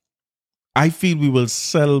 I feel we will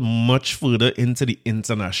sell much further into the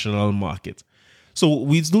international market. So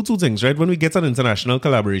we do 2 things, right? When we get on international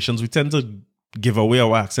collaborations, we tend to give away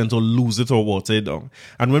our accent or lose it or water it down.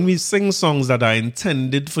 And when we sing songs that are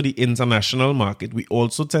intended for the international market, we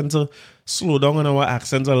also tend to slow down on our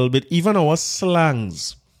accents a little bit, even our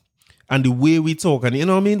slangs and the way we talk. And you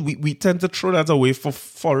know what I mean? We tend to throw that away for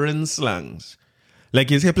foreign slangs. Like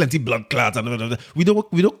you say plenty blood clots and we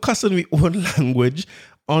don't cuss in our own language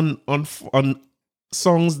on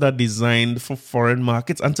songs that are designed for foreign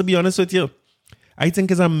markets. And to be honest with you, I think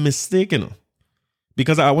it's a mistake, you know,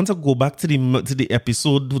 because I want to go back to the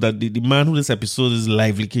episode that the man who this episode is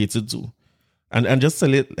lively catered to, and just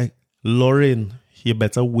tell it like, Lauren, you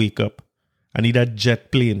better wake up. I need a jet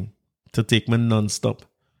plane to take me non-stop.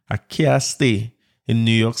 I can't stay in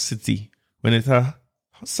New York City when it's a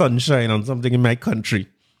sunshine on something in my country.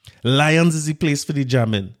 Lions is the place for the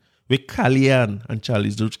jamming, with Kalyan and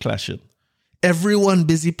Charlie's Roach clashing. Everyone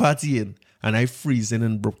busy partying, and I freezing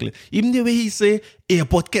in Brooklyn. Even the way he say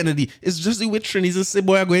Airport Kennedy, it's just the way Trinidad say,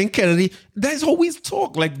 boy, I'm going Kennedy. That's how we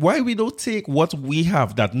talk. Like, why we don't take what we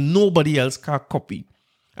have that nobody else can copy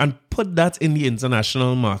and put that in the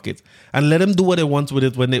international market and let them do what they want with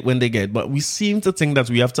it when they get it. But we seem to think that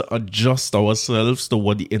we have to adjust ourselves to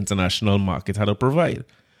what the international market had to provide.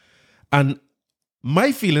 And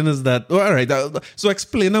my feeling is that, all right, so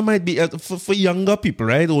explainer might be for younger people,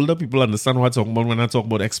 right? Older people understand what I'm talking about when I talk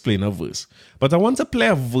about explainer verse. But I want to play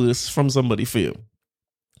a verse from somebody for you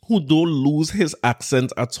who don't lose his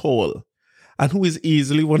accent at all and who is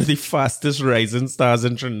easily one of the fastest rising stars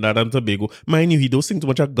in Trinidad and Tobago. Mind you, he don't sing too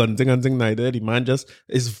much of gunting and thing neither. The man just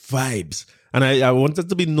is vibes. And I wanted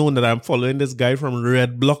to be known that I'm following this guy from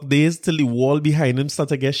Red Block days till the wall behind him started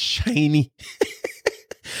to get shiny.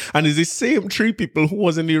 And it's the same 3 people who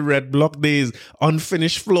was in the Red Block days,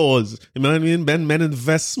 unfinished floors. You know what I mean? Men in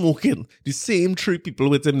vest smoking. The same 3 people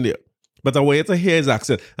with him there. But I want to hear his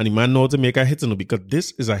accent. And the man know how to make a hit, you know, because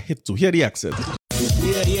this is a hit to hear the accent.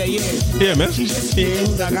 Yeah. Yeah, man. She just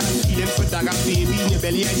feeling dagger, feeling for dagger, baby in your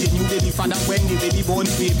belly as your new baby father when the baby born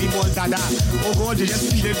dada. Oh God, you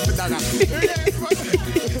just feeling for dagger.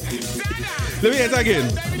 Let me hear it again.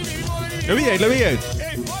 Let me hear it.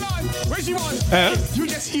 Hey, hold on. Where's she on? You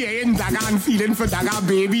just hearing dagger and feeling for dagger,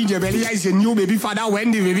 baby in your belly as your new baby father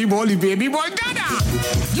when the baby born dada.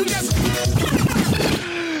 You just...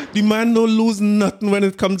 The man no lose nothing when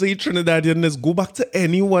it comes to the Trinidadianness. Go back to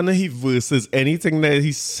any one of his verses, anything that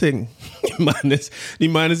he sing. The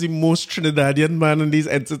man is the most Trinidadian man in these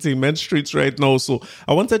entertainment streets right now. So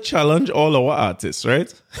I want to challenge all our artists,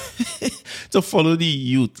 right? to follow the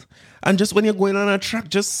youth. And just when you're going on a track,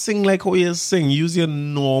 just sing like how you sing. Use your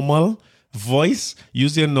normal voice.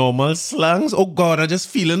 Use your normal slangs. Oh God, I'm just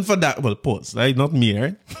feeling for that. Well, pause, right? Not me,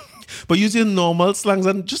 right? But use your normal slangs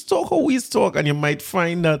and just talk how we talk, and you might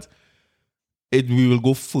find that we will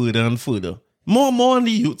go further and further. More on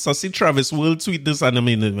the youths. I see Travis will tweet this and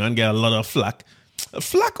man get a lot of flack.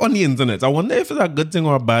 Flack on the internet. I wonder if it's a good thing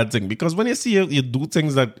or a bad thing. Because when you see you do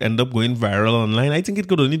things that end up going viral online, I think it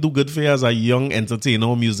could only do good for you as a young entertainer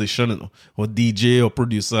or musician, or DJ or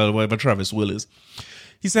producer, or whatever Travis Will is.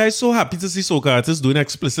 He said, I'm so happy to see soca artists doing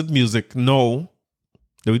explicit music. No.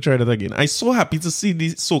 Let me try that again. I'm so happy to see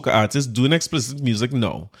these soca artists doing explicit music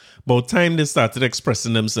now. About time they started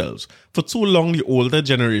expressing themselves. For too long, the older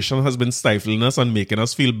generation has been stifling us and making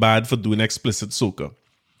us feel bad for doing explicit soca.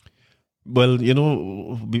 Well,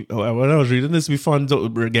 when I was reading this before and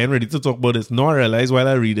getting ready to talk about this, now I realize while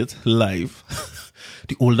I read it live,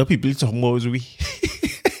 the older people talking about is we.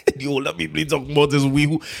 The older people talking about is we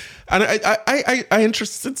who. And I'm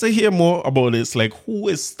interested to hear more about this. Like, who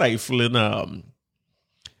is stifling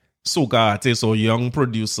soca artists or young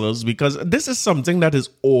producers? Because this is something that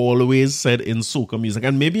is always said in soca music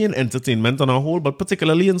and maybe in entertainment on a whole, but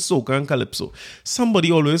particularly in soca and calypso.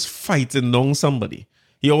 Somebody always fighting down somebody.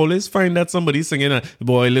 You always find that somebody singing,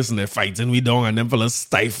 boy, listen, they're fighting we down and them fellas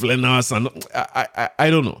stifling us. And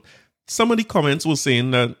I don't know. Some of the comments were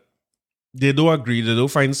saying that they don't agree. They don't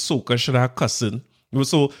find soca should have cussing.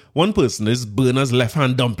 So one person is Burna's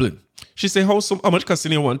left-hand dumpling. She said, how much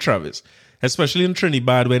cussing you want, Travis? Especially in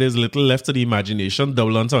Trinidad, where there's little left to the imagination.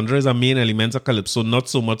 Double entendre is a main element of calypso, not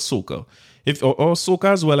so much soca. Or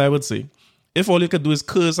soca as well, I would say. If all you could do is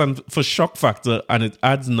curse and for shock factor and it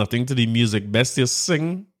adds nothing to the music, best you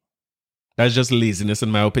sing. That's just laziness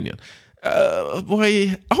in my opinion.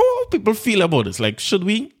 Boy, how people feel about this? Like, should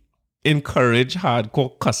we encourage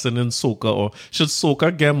hardcore cussing in soca, or should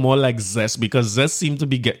soca get more like zest? Because zest seems to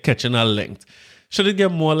be catching a length. Should it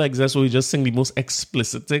get more like zest where we just sing the most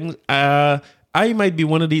explicit things? I might be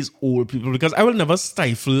one of these old people because I will never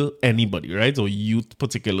stifle anybody, right? Or youth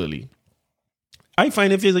particularly. I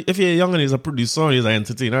find if you're young and you're a producer or you're an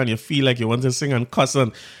entertainer and you feel like you want to sing and cuss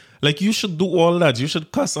and like you should do all that. You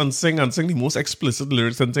should cuss and sing the most explicit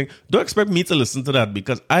lyrics and things. Don't expect me to listen to that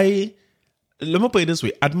because let me put it this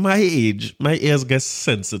way. At my age, my ears get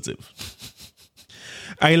sensitive.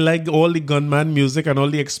 I like all the gunman music and all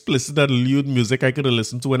the explicit and lewd music I could have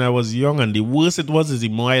listened to when I was young. And the worse it was is the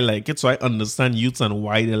more I like it. So I understand youths and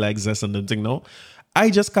why they like zest and everything now. I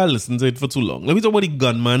just can't listen to it for too long. Let me talk about the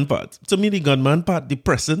gunman part. To me, the gunman part,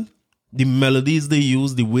 depressing. The melodies they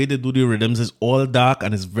use, the way they do the rhythms is all dark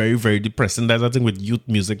and it's very, very depressing. That's the thing with youth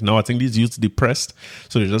music now. I think these youths depressed.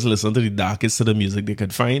 So they just listen to the darkest of the music they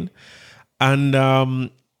could find. And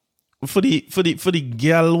for the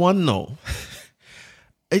girl one now,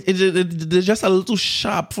 it's just a little too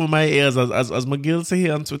sharp for my ears, as my girl say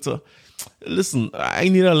here on Twitter. Listen, I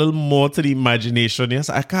need a little more to the imagination. Yes,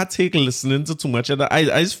 I can't take listening to too much of that. I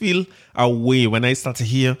just feel away when I start to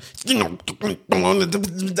hear. I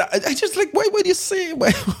just like, why would you say?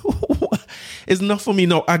 It's not for me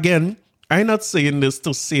now. Again, I'm not saying this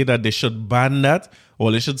to say that they should ban that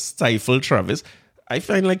or they should stifle Travis. I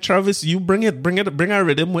find like Travis, you bring a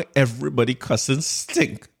rhythm where everybody cussing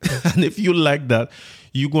stink, and if you like that,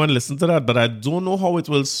 you go and listen to that. But I don't know how it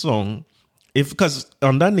will sound. Because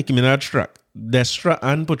on that Nicki Minaj track, Destra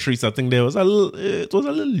and Patrice, I think it was a little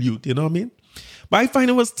lewd, you know what I mean? But I find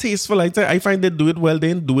it was tasteful. I find they do it well. They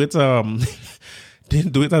didn't do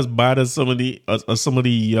it as bad as some of the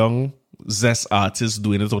young zest artists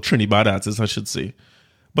doing it, or Trinidad artists, I should say.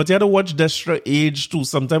 But you had to watch Destra age too.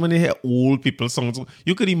 Sometimes when you hear old people songs,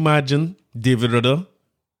 you could imagine David Rudder.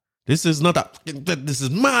 This is not this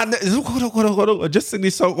is mad. Just sing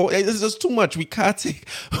this song. It's just too much. We can't take.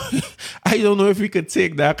 I don't know if we could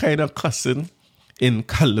take that kind of cussing in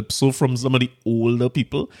calypso from some of the older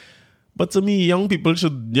people. But to me, young people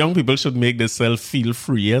should make themselves feel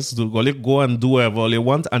free. Yes, to go and do whatever they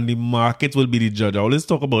want, and the market will be the judge. I always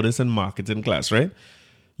talk about this in marketing class, right?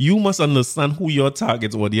 You must understand who your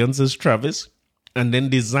target audience is, Travis, and then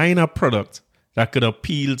design a product that could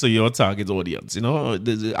appeal to your target audience. You know,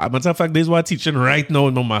 as a matter of fact, this is what I'm teaching right now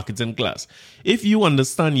in my marketing class. If you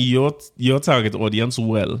understand your target audience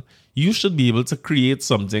well, you should be able to create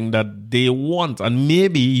something that they want. And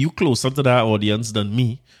maybe you closer to that audience than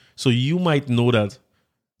me. So you might know that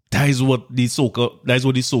is what the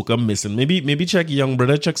soca missing. Maybe check Young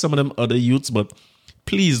Brother, check some of them other youths, but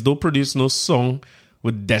please don't produce no song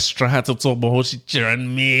with Destra had to talk about how she cheer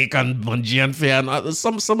and make and Bungie and Fair. And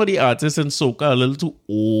some of the artists in soca are a little too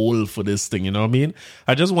old for this thing, you know what I mean?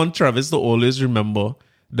 I just want Travis to always remember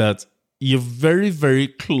that you're very, very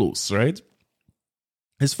close, right?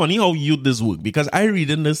 It's funny how youth this work, because I read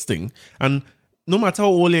in this thing, and no matter how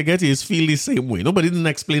old you get, you just feel the same way. Nobody didn't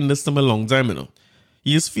explain this to me a long time, you know.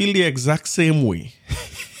 You just feel the exact same way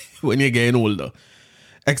when you're getting older.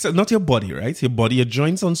 Except not your body, right? Your body, your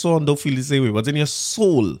joints and so on don't feel the same way. But in your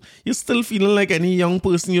soul, you're still feeling like any young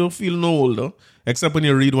person. You don't feel no older. Except when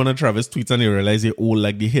you read one of Travis' tweets and you realize you're old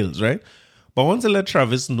like the hills, right? But I want to let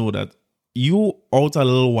Travis know that you out a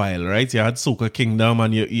little while, right? You had Soca Kingdom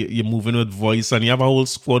and you're moving with Voice and you have a whole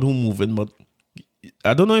squad who moving. But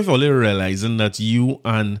I don't know if you're realizing that you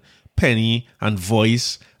and Penny and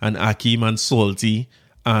Voice and Akeem and Salty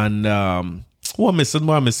and I'm missing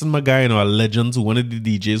my guy, a legend too. One of the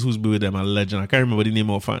DJs who's been with them, a legend. I can't remember the name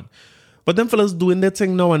of fan. But them fellas doing their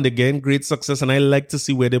thing now and they're getting great success, and I like to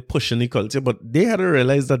see where they're pushing the culture. But they had to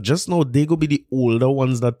realize that just now they go be the older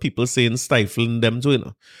ones that people saying stifling them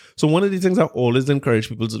to, So one of the things I always encourage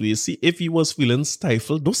people to do is see if you was feeling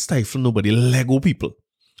stifled, don't stifle nobody, Lego people.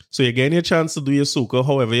 So you're getting a chance to do your soca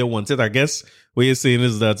however you want it. I guess what you're saying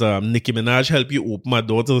is that Nicki Minaj help you open my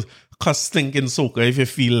door to cuss stinking soca if you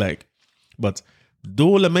feel like. But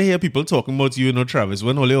don't let me hear people talking about you, Travis,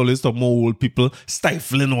 when always talk more old people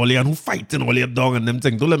stifling all and who fighting all your dog and them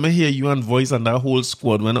things. Don't let me hear you and Voice and that whole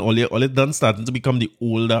squad when all done starting to become the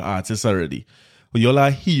older artists already. But y'all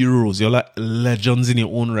are heroes, y'all are legends in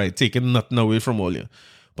your own right, taking nothing away from all you.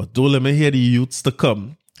 But don't let me hear the youths to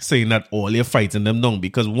come saying that all you're fighting them down,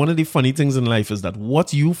 because one of the funny things in life is that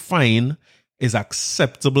what you find is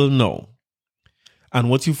acceptable now and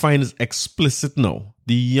what you find is explicit now.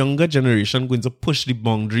 The younger generation going to push the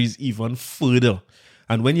boundaries even further.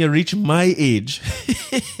 And when you reach my age,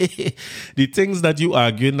 the things that you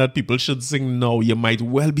arguing that people should sing now, you might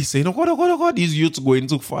well be saying, oh God, these youths going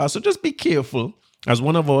too far. So just be careful. As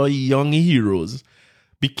one of our young heroes,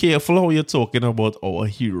 be careful how you're talking about our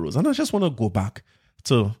heroes. And I just want to go back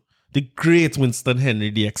to the great Winston Henry,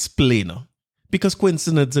 the explainer. Because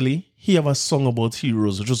coincidentally, he have a song about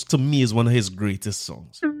heroes, which is, to me is one of his greatest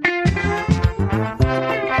songs.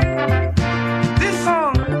 This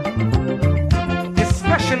song is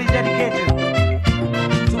specially dedicated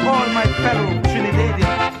to all my fellow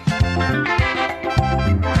Trinidadians.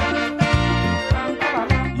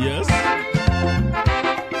 Yes.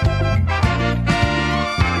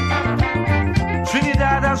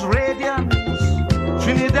 Trinidad has radiance,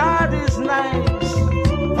 Trinidad is nice.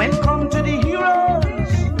 When come to the heroes,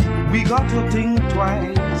 we got to think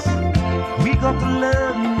twice. We got to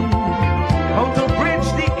learn how to bridge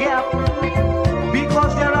the gap,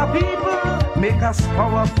 because there are people make us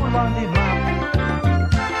powerful on the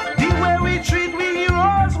map. The way we treat we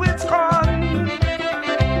heroes with scorn,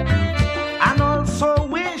 and also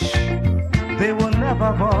wish they were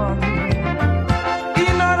never born.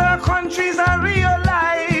 In other countries I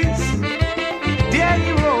realize their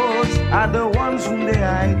heroes are the ones whom they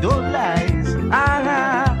idolize.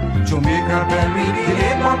 Jamaica buried the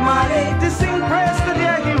name of Marley to sing praise to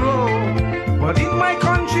their hero. But in my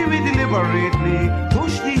country we deliberately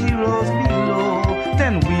push the heroes below.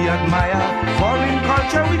 Then we admire foreign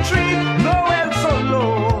culture, we treat no else so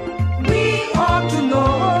low. We ought to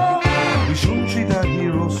know we shouldn't treat a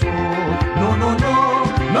hero so. No, no, no,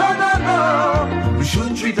 no, no, no. We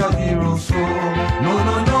shouldn't treat a hero so. No,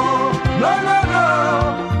 no, no, no, no,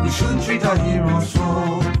 no. We shouldn't treat a hero so.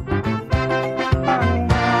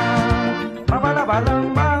 Bang,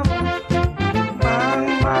 bang, bang, bang.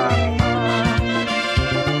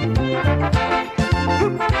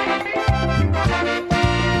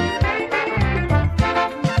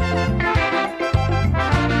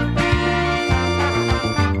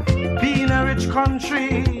 Being a rich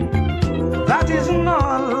country, that isn't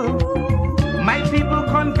all. My people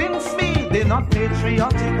convince me they're not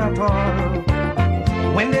patriotic at all.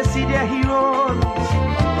 When they see their heroes,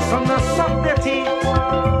 some they suck their teeth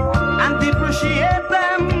and depreciate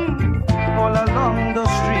them all along the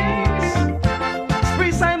streets.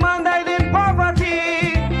 Spree Simon died in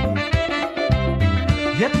poverty,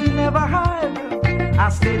 yet we never had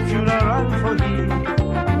a state funeral for him.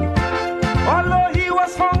 Although he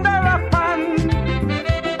was founder of PAN,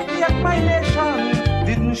 yet my nation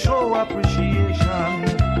didn't show appreciation.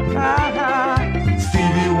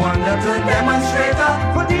 Stevie Wonder to demonstrator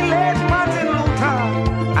for the late Martin Luther,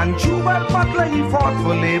 and Jubal Butler, he fought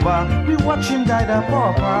for labor. We watch him die the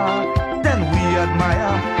pauper. Then we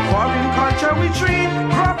admire foreign culture, we treat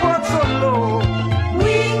Crawford so low.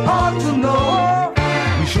 We ought to know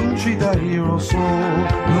we shouldn't treat a hero so.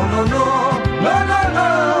 No, no, no, no, no, no.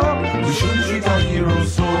 We shouldn't treat a hero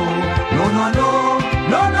so. No, no, no,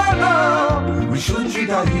 no, no, no. We shouldn't treat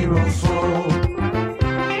a hero so.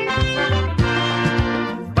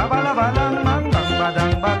 Ba-ba-la-ba-dang, bang, bang,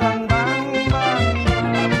 ba-dang, ba-dang, bang, bang.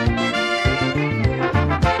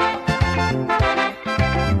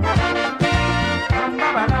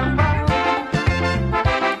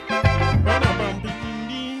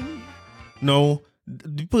 Now,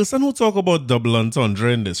 the person who talk about double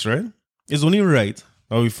entendre in this, right, is only right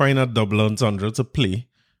that we find a double entendre to play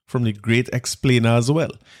from the great explainer as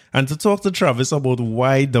well. And to talk to Travis about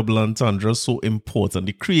why double entendre is so important,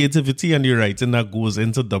 the creativity and the writing that goes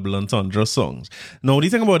into double entendre songs. Now, the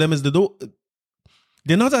thing about them is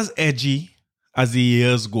they're not as edgy as the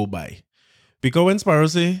years go by. Because when Sparrow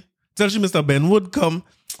say, tell you Mr. Ben would come,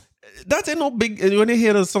 that ain't no big. When you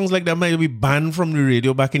hear the songs like that, might be banned from the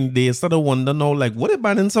radio back in the day. Start to wonder now, like, what are they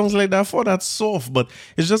banning songs like that for? That's soft. But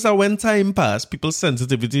it's just that when time passed, people's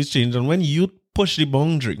sensitivities change. And when youth push the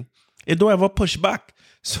boundary, it don't ever push back.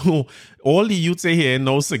 So all the youths say here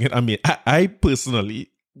now sing it. I mean, I personally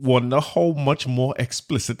wonder how much more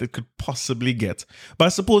explicit it could possibly get. But I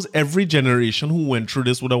suppose every generation who went through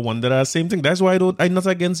this would have wondered the same thing. That's why I'm not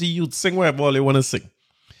against the youth. Sing whatever all they want to sing.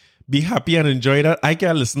 Be happy and enjoy that. I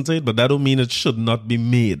can listen to it, but that don't mean it should not be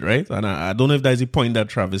made, right? And I don't know if that's the point that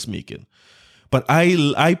Travis making. But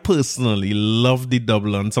I personally love the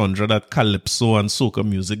double entendre that calypso and soca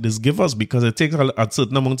music this give us, because it takes a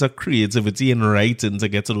certain amount of creativity and writing to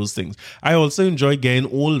get to those things. I also enjoy getting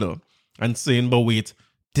older and saying, but wait,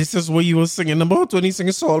 this is what you were singing about when you sing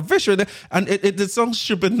Saltfish. And it sounds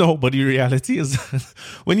stupid now, but the reality is that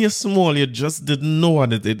when you're small, you just didn't know.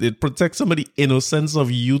 And it protects some of the innocence of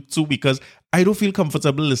you too, because I don't feel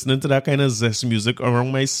comfortable listening to that kind of zest music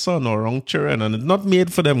around my son or around children. And it's not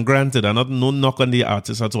made for them, granted. And no knock on the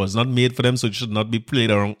artist at all. It's not made for them, so it should not be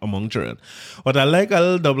played among children. But I like a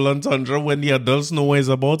little double entendre when the adults know what it's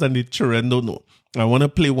about and the children don't know. I want to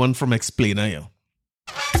play one from Explainer here.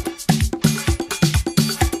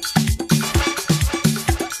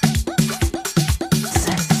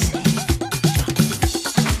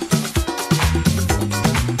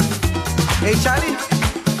 Hey Charlie,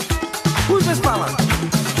 who's Miss Palmer?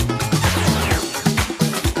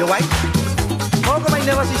 Your wife? How come I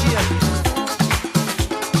never see she here?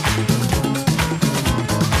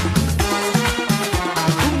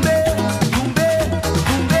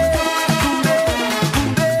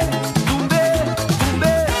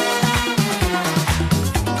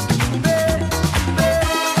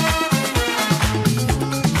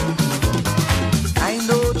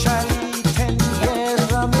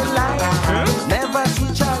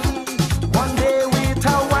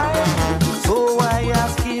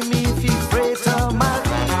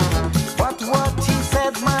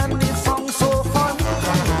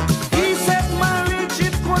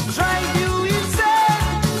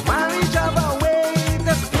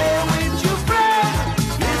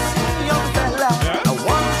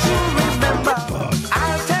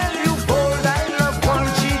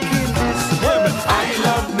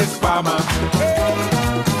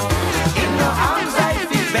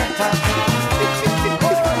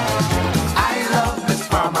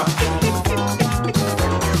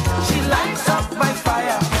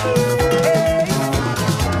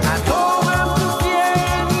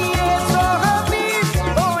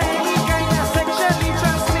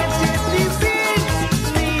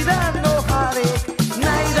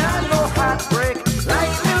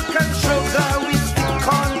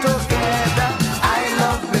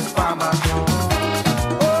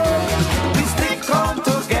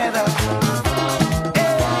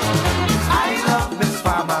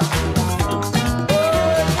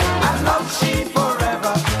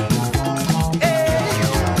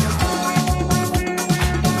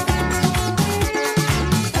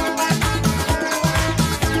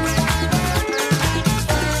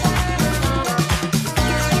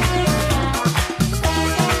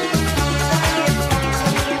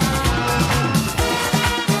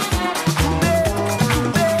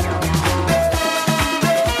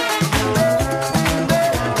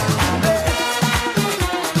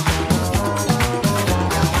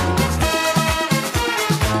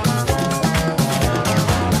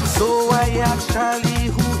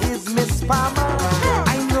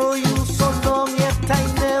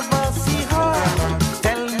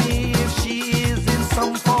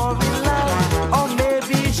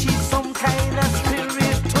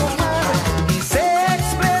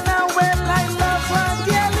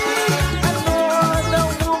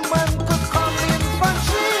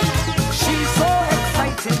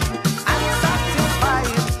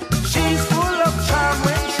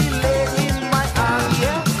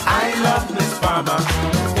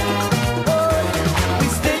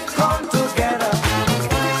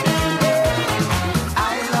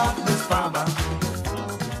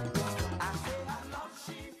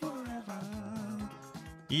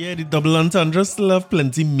 Yeah, the double entendre still have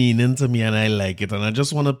plenty meaning to me and I like it. And I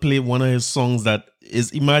just want to play one of his songs that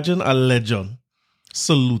is, imagine a legend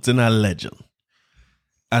saluting a legend.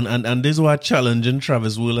 And this is what challenging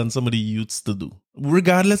Travis Will and some of the youths to do.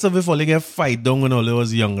 Regardless of if all you get fight down when all you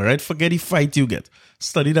was younger, right? Forget the fight you get.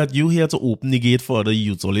 Study that you here to open the gate for other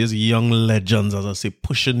youths. All these young legends, as I say,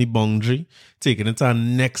 pushing the boundary, taking it to a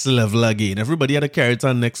next level again. Everybody had to carry it to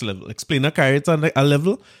a next level. Explain a carry it to a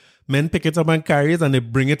level. Men pick it up and carry it and they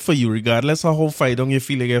bring it for you, regardless of how fight down you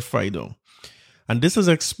feel you get fight down. And this is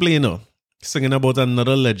Explainer singing about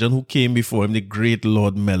another legend who came before him, the great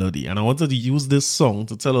Lord Melody. And I wanted to use this song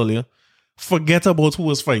to tell all you, forget about who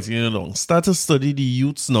was fighting you along. Start to study the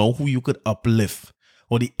youths now who you could uplift,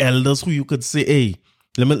 or the elders who you could say, hey,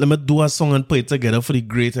 let me do a song and put it together for the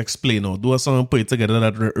great Explainer. Do a song and put it together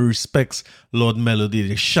that respects Lord Melody,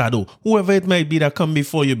 the Shadow, whoever it might be that come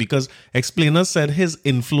before you, because Explainer said his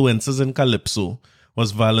influences in Calypso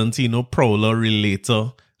was Valentino, Prowler,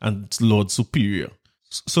 Relator, and Lord Superior.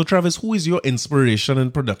 So Travis, who is your inspiration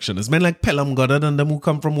in production? Is men like Pelham Goddard and them who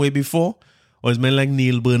come from way before? Or is men like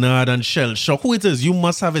Neil Bernard and Shell Shock? Who it is? You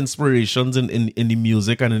must have inspirations in the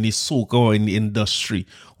music and in the soca or in the industry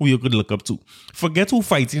who you could look up to. Forget who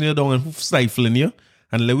fighting you down and who stifling you,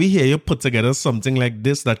 and let me hear you put together something like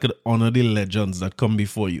this that could honor the legends that come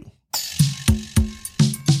before you.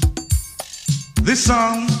 This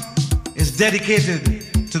song is dedicated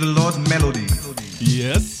to the Lord Melody.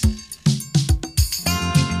 Yes.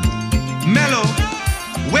 Mellow,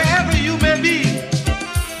 wherever you may be,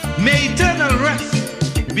 may eternal rest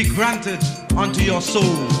be granted unto your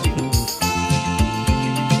soul.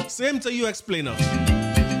 Same to you, Explainer.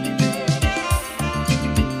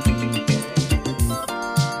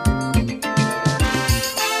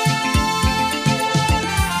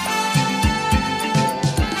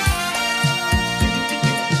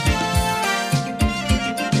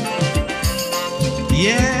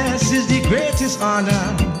 Yes, it's the greatest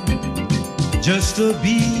honor just to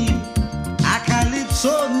be a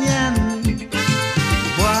Calypsonian.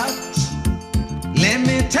 But let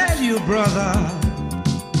me tell you, brother,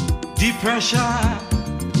 the pressure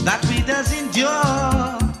that we does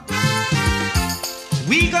endure,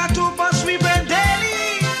 we got to bust we burn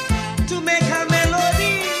daily to make a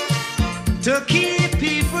melody to keep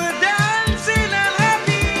people dancing and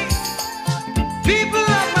happy. People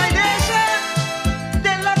of my nation,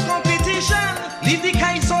 they love competition. Leave the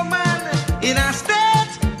Kaiso man in a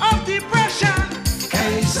state of depression.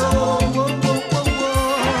 Kaiso, whoa, whoa, whoa,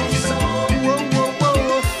 whoa. Kaiso, whoa, whoa,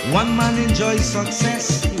 whoa. One man enjoys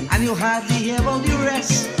success and you hardly hear about the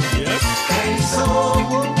rest. Yes. Kaiso,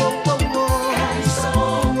 whoa, whoa, whoa, whoa. Kaiso,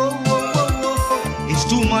 whoa, whoa, whoa, whoa. It's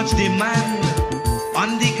too much demand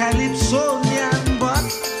on the Calypsonian, but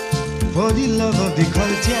for the love of the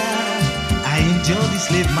culture, I endure the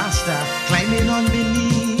slave master climbing on my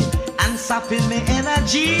knee and sapping my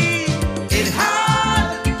energy. It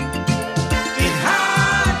hard, it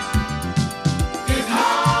hard, it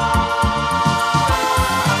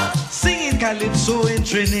hard. Singing Calypso in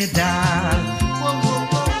Trinidad. Whoa, whoa,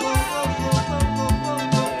 whoa, whoa, whoa,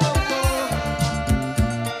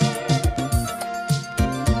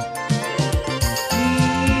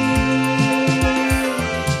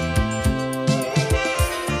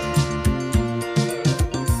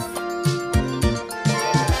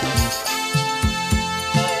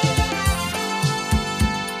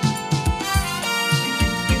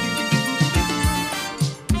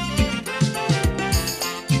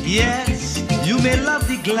 Yes, you may love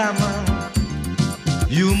the glamour.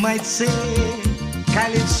 You might say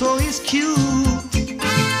Calypso is cute.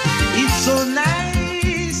 It's so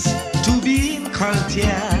nice to be in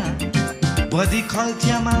culture, but the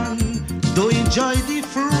culture man don't enjoy the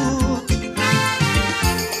fruit.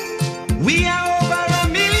 We are over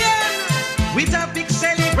 1 million with a big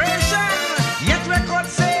celebration, yet record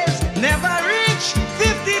sales never reach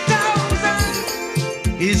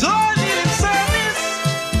 50,000. Is all in service.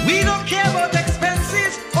 We don't care about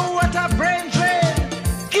expenses or what a brain drain.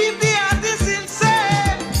 Keep the artists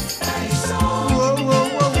insane. Whoa, whoa,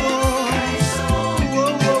 whoa, whoa.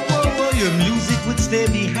 Whoa, whoa, whoa, whoa. Your music would stay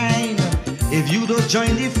behind if you don't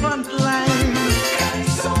join the front line.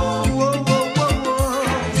 Whoa, whoa, whoa, whoa.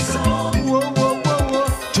 Whoa, whoa, whoa, whoa.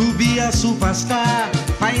 To be a superstar,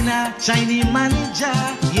 find a shiny manager,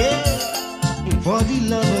 yeah. For the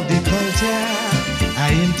love of the culture,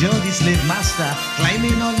 I endure the slave master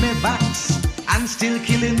climbing on my backs and still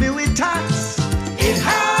killing me with tax. It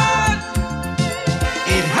hard,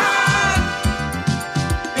 it hard,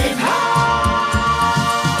 it hard.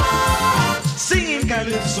 Singing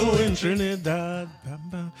Calypso in Trinidad. Bam,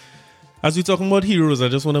 bam. As we talking about heroes, I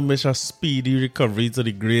just want to wish a speedy recovery to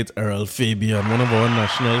the great Errol Fabian, one of our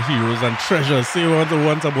national heroes and treasures. Say what you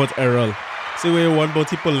want about Errol. Say what you want about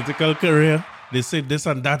his political career. they say this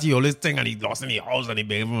and that, he always think, and he lost in the house and he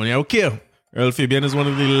begging for money. Okay. Earl Fabian is one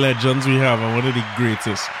of the legends we have and one of the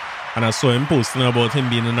greatest. And I saw him posting about him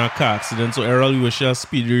being in a car accident. So Errol, we wish you a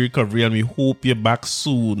speedy recovery and we hope you're back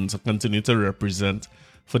soon to continue to represent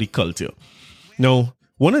for the culture. Now,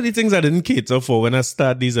 one of the things I didn't cater for when I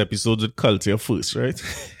start these episodes with culture first, right?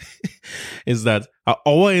 is that an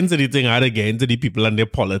hour into the thing, I had to get into the people and their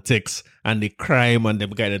politics and the crime and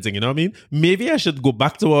them kind of thing, you know what I mean? Maybe I should go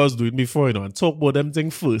back to what I was doing before, you know, and talk about them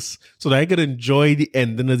things first so that I could enjoy the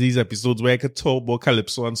ending of these episodes where I could talk about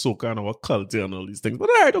Calypso and Soca and our culture and all these things. But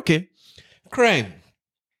all right, okay. Crime.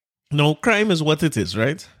 Now, crime is what it is,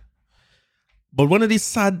 right? But one of the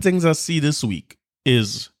sad things I see this week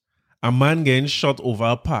is a man getting shot over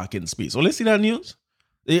a parking space. Oh, let's see that news.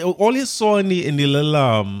 All you saw in the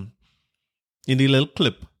little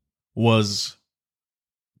clip was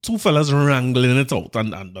two fellas wrangling it out,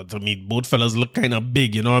 and to me, both fellas look kind of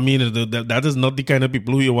big. You know what I mean? That is not the kind of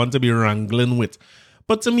people who you want to be wrangling with.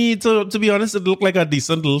 But to me, to be honest, it looked like a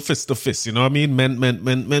decent little fist to fist. You know what I mean?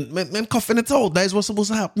 Men coughing it out. That is what's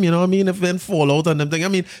supposed to happen. You know what I mean? If men fall out and them thing. I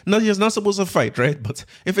mean, you're not supposed to fight, right? But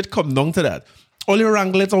if it come down to that, all you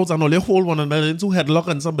wrangle it out and all you hold one another into headlock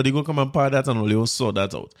and somebody go come and part that and all you sort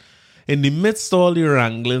that out. In the midst of all the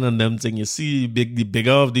wrangling and them thing, you see the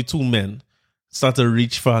bigger of the two men start to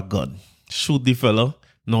reach for a gun. Shoot the fella.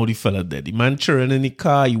 Now the fella dead. The man children in the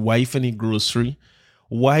car, his wife in the grocery.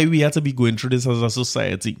 Why we have to be going through this as a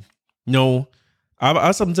society? Now, I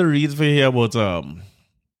have something to read for you here about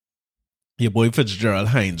your boy Fitzgerald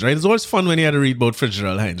Hines, right? It's always fun when you have to read about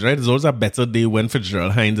Fitzgerald Hines, right? It's always a better day when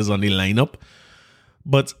Fitzgerald Hines is on the lineup.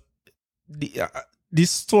 But the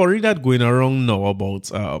story that going around now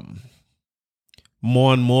about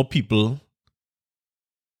more and more people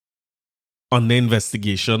on the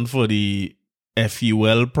investigation for the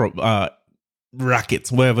FUL racket,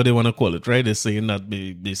 whatever they want to call it, right? They're saying that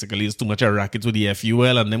basically it's too much a racket with the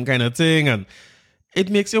FUL and them kind of thing. And it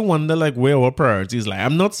makes you wonder like where our priorities lie.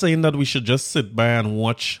 I'm not saying that we should just sit by and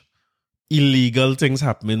watch illegal things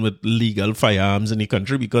happening with legal firearms in the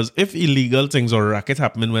country, because if illegal things or racket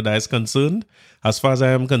happening where that is concerned, as far as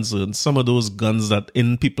I am concerned, some of those guns that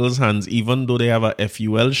in people's hands, even though they have a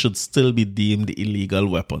FUL, should still be deemed illegal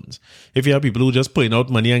weapons. If you have people who just putting out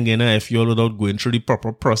money and getting a FUL without going through the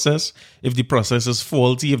proper process, if the process is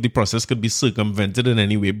faulty, if the process could be circumvented in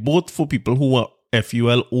any way, both for people who are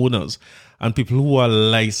FUL owners and people who are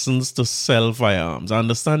licensed to sell firearms. I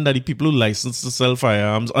understand that the people who licensed to sell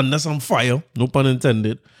firearms under some fire, no pun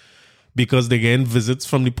intended, because they're getting visits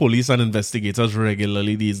from the police and investigators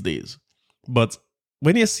regularly these days. But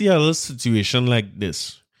when you see a little situation like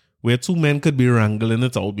this, where two men could be wrangling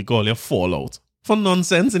it out because you fall out for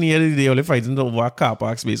nonsense, and the end of the day, only fighting over a car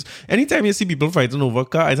park space. Anytime you see people fighting over a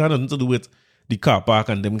car, it has nothing to do with the car park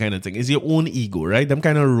and them kind of thing. It's your own ego, right? Them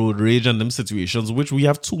kind of road rage and them situations, which we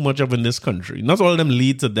have too much of in this country. Not all of them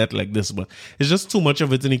lead to death like this, but it's just too much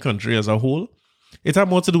of it in the country as a whole. It has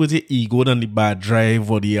more to do with your ego than the bad drive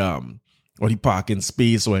or the parking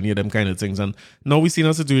space or any of them kind of things. And now we see in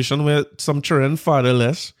a situation where some children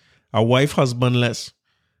fatherless, a wife husbandless,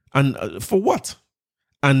 and for what?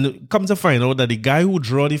 And come to find out that the guy who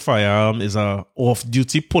drew the firearm is a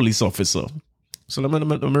off-duty police officer. So let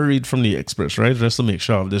me read from the Express, right? Just to make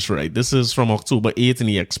sure I have this right. This is from October 8th in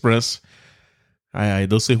the Express. I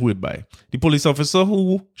don't say who it by. The police officer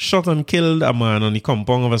who shot and killed a man on the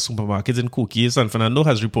compound of a supermarket in Cookie, San Fernando,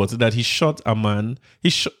 has reported that he shot the man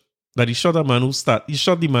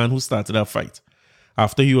who started a fight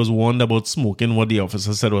after he was warned about smoking what the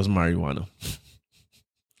officer said was marijuana.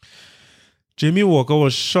 Jamie Walker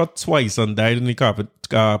was shot twice and died in the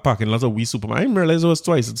parking lot of Wee Supermarket. I didn't realize it was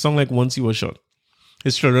twice. It sounded like once he was shot.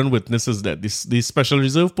 His children witnesses that the Special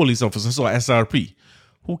Reserve Police Officers, or SRP,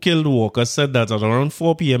 who killed Walker, said that at around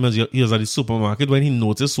 4 p.m. he was at the supermarket when he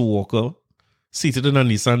noticed Walker seated in a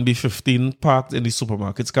Nissan B15 parked in the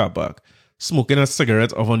supermarket's car park, smoking a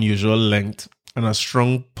cigarette of unusual length, and a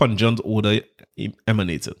strong, pungent odor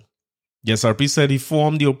emanated. The SRP said he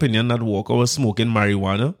formed the opinion that Walker was smoking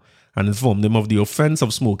marijuana and informed him of the offense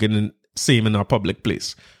of smoking in a public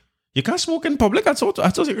place. You can't smoke in public. I thought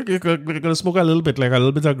you could smoke a little bit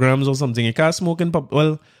of grams or something. You can't smoke in public.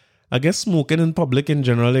 Well, I guess smoking in public in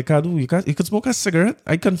general, you can't do. You could smoke a cigarette.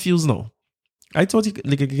 I'm confused now. I thought you could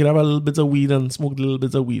have a little bit of weed and smoke a little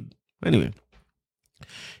bit of weed. Anyway,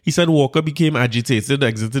 he said Walker became agitated,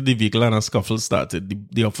 exited the vehicle, and a scuffle started.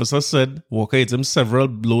 The officer said Walker hit him several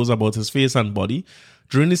blows about his face and body.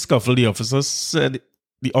 During the scuffle, the officer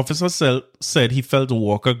said he felt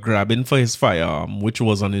Walker grabbing for his firearm, which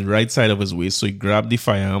was on the right side of his waist, so he grabbed the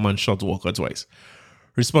firearm and shot Walker twice.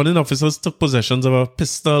 Responding officers took possession of a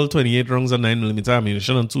pistol, 28 rounds of 9mm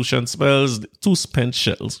ammunition, and 2 spent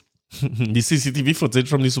shells. The CCTV footage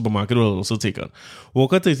from the supermarket was also taken.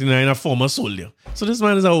 Walker 39, a former soldier. So this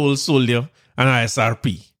man is an old soldier and an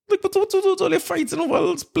SRP. Like, what they're fighting over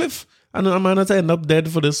a spliff? And a man had to end up dead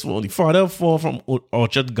for this one. The father of 4 from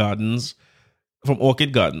Orchid Gardens.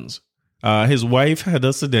 His wife, Heather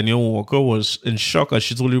Cedeno Walker, was in shock as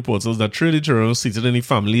she told reporters that 3 of the children seated in the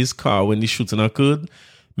family's car when the shooting occurred,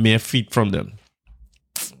 mere feet from them.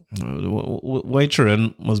 White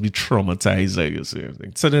children must be traumatized, I guess.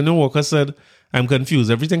 Cedeno Walker said, "I'm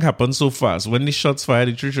confused. Everything happened so fast. When the shots fired,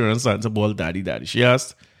 the 3 children started to bawl, daddy, daddy." She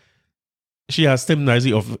asked him, as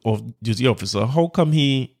the off-duty officer, how come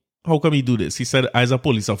he do this? He said, "As a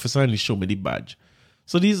police officer," and he showed me the badge.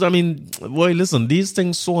 So these, listen, these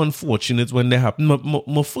things so unfortunate when they happen.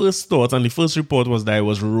 My first thought and the first report was that it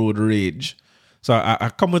was road rage. So I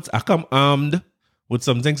come armed with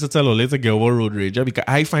some things to tell her later get over road rage, because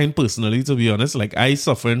I find personally, to be honest, like I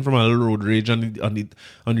suffering from a little road rage on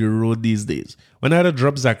the road these days. When I had to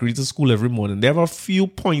drop Zachary to school every morning, there have a few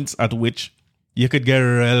points at which you could get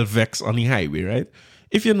real vex on the highway, right?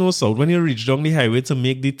 If you know South, when you reach down the highway to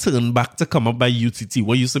make the turn back to come up by UTT,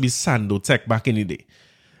 what used to be Sando Tech back in the day,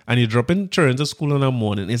 and you're dropping children to school in the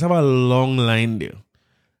morning, it's have a long line there.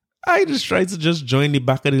 I just try to just join the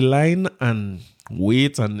back of the line and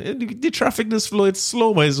wait, and the traffic this flow, it's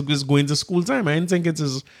slow, but it's going to school time. I don't think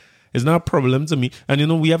it's not a problem to me.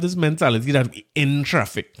 And we have this mentality that we're in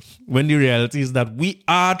traffic, when the reality is that we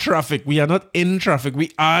are traffic. We are not in traffic.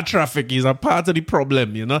 We are traffic. It's a part of the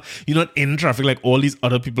problem, You're not in traffic like all these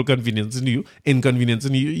other people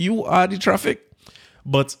inconveniencing you. You are the traffic.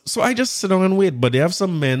 But so I just sit down and wait. But they have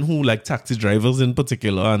some men who, like taxi drivers in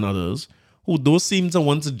particular and others, who don't seem to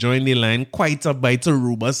want to join the line quite up by the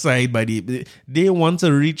Aruba side. They want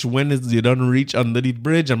to reach when they don't reach under the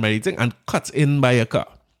bridge and by the thing and cut in by a car.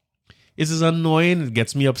 It is annoying. It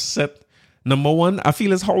gets me upset. Number one, I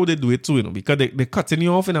feel it's how they do it too, because they're cutting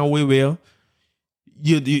you off in a way where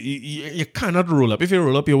you cannot roll up. If you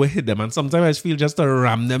roll up, you will hit them. And sometimes I feel just to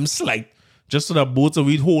ram them slight, just so that both of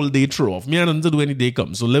we whole day throw off. Me and nothing to do any day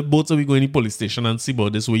come. So let both of we go in the police station and see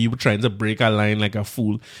about this, where you were trying to break a line like a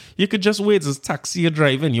fool. You could just wait. It's taxi you're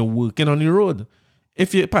driving. You're working on the road.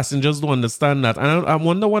 If your passengers don't understand that, and I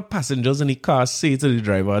wonder what passengers in the car say to the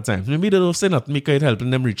driver at times. Maybe they don't say nothing because it's helping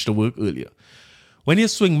them reach to work earlier. When you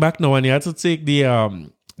swing back now and you have to take the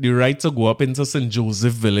right to go up into St.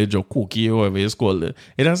 Joseph Village or Koki or whatever it's called, it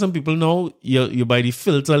has some people now, you're by the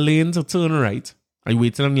filter lane to turn right. Are you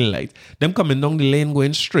waiting on the light? Them coming down the lane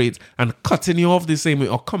going straight and cutting you off the same way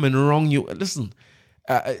or coming wrong you. Listen,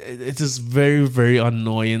 it is very, very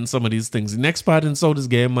annoying, some of these things. The next part in South is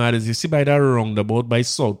getting mad is you see by that roundabout by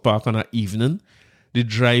South Park on an evening, the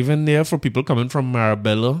driving there for people coming from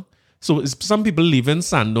Marabella. So it's some people leaving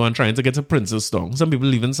Sando and trying to get to Princestown. Some people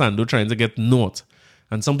leaving Sando trying to get north.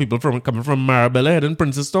 And some people coming from Marabella heading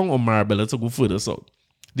Princestown or Marabella to go further south.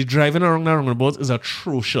 The driving around that roundabout is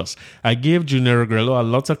atrocious. I gave Junior Agrello a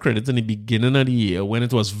lot of credit in the beginning of the year when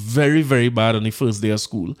it was very, very bad on the first day of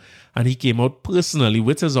school. And he came out personally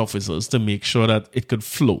with his officers to make sure that it could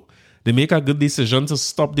flow. They make a good decision to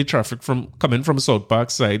stop the traffic from coming from South Park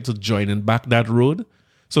side to joining back that road.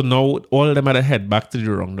 So now all of them had to head back to the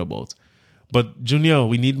roundabout. But Junior,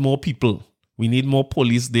 we need more people. We need more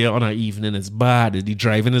police there on an evening. It's bad. The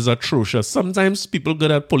driving is atrocious. Sometimes people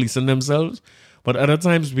good at policing themselves, but other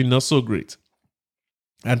times we're not so great.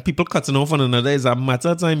 And people cutting off one another is a matter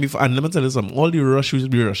of time. And let me tell you something, all the rush will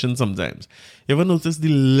be rushing sometimes. You ever notice the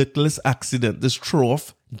littlest accident, this throw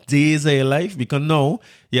off days of your life? Because now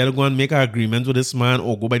you have to go and make an agreement with this man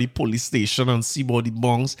or go by the police station and see about the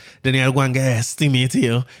bongs. Then you have to go and get an estimate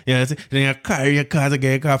here. Then you have to carry your car to get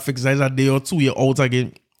your car fixed. A day or two, you're out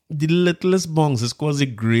again. The littlest bongs is caused the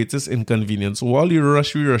greatest inconvenience. So while you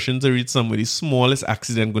we're rushing to reach somebody, the smallest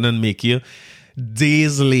accident going to make you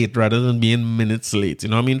days late rather than being minutes late. You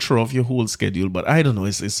know what I mean? Throw off your whole schedule. But I don't know.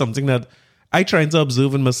 It's something that I try to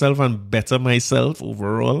observe in myself and better myself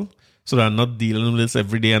overall so that I'm not dealing with this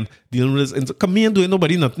every day and dealing with this. Come here and doing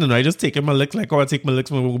nobody nothing. I just take my licks like how I take my licks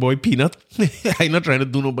from my boy Peanut. I'm not trying to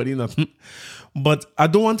do nobody nothing. But I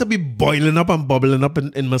don't want to be boiling up and bubbling up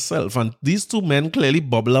in myself. And these two men clearly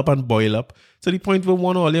bubble up and boil up to the point where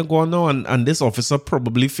one all go on now. And this officer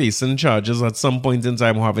probably facing charges at some point in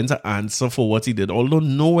time, having to answer for what he did. Although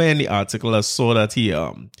nowhere in the article I saw that he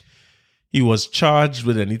he was charged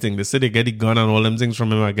with anything. They said they get the gun and all them things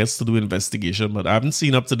from him, I guess, to do investigation, but I haven't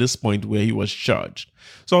seen up to this point where he was charged.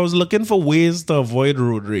 So I was looking for ways to avoid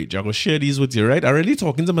road rage. I will share these with you, right? I'm really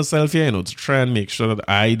talking to myself here, to try and make sure that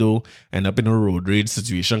I don't end up in a road rage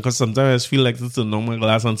situation, because sometimes I feel like to turn on my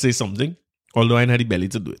glass and say something, although I ain't had the belly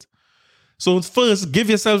to do it. So first, give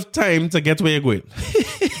yourself time to get where you're going.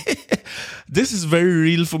 This is very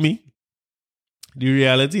real for me. The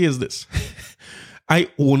reality is this. I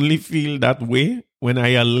only feel that way when I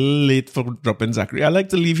am a little late for dropping Zachary. I like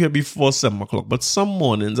to leave here before 7 o'clock, but some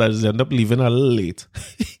mornings I just end up leaving a little late.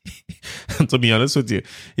 And to be honest with you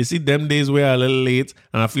see them days where I'm a little late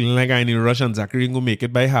and I'm feeling like I need to rush and Zachary ain't gonna make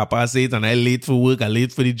it by 8:30 and I'm late for work, I'm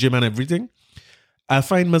late for the gym and everything. I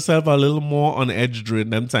find myself a little more on edge during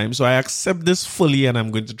them times. So I accept this fully and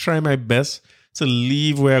I'm going to try my best to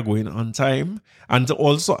leave where I'm going on time and to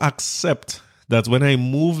also accept that when I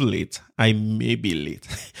move late, I may be late.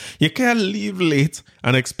 You can't leave late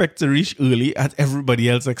and expect to reach early at everybody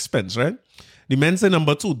else's expense, right? The men say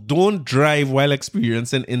number 2, don't drive while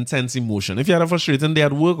experiencing intense emotion. If you had a frustrating day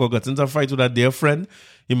at work or got into a fight with a dear friend,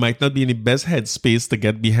 you might not be in the best headspace to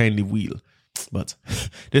get behind the wheel. But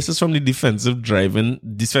this is from the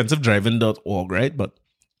defensivedriving.org, right? But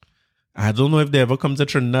I don't know if they ever come to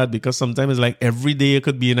Trinidad, because sometimes it's like every day you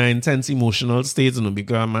could be in an intense emotional state,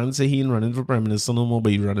 because a man say he ain't running for prime minister no more,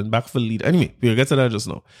 but he's running back for lead. Anyway, we'll get to that just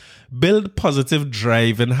now. Build positive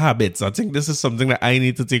driving habits. I think this is something that I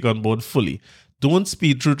need to take on board fully. Don't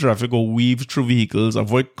speed through traffic or weave through vehicles.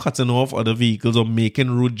 Avoid cutting off other vehicles or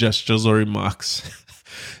making rude gestures or remarks.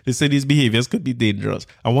 They say these behaviors could be dangerous.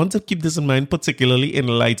 I want to keep this in mind, particularly in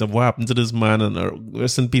light of what happened to this man, and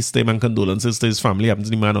rest in peace to him and condolences to his family. Happened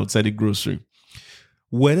to the man outside the grocery.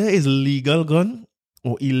 Whether it's legal gun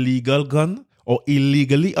or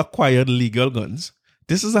illegally acquired legal guns,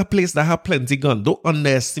 this is a place that have plenty guns. Don't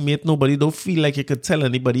underestimate nobody. Don't feel like you could tell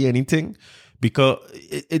anybody anything, because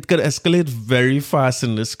it could escalate very fast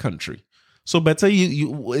in this country. So better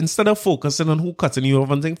you instead of focusing on who cutting you off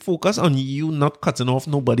and things, focus on you not cutting off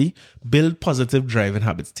nobody. Build positive driving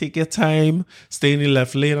habits. Take your time. Stay in the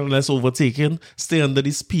left lane unless overtaken. Stay under the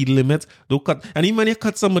speed limit. Don't cut. And even when you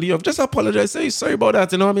cut somebody off, just apologize. Say sorry about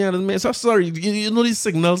that. You know what I mean? So sorry. You know these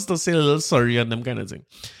signals to say a little sorry and them kind of thing.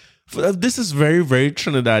 This is very, very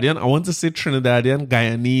Trinidadian. I want to say Trinidadian,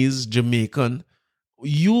 Guyanese, Jamaican.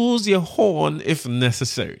 Use your horn if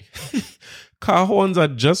necessary. Car horns are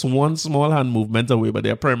just one small hand movement away, but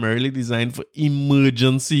they are primarily designed for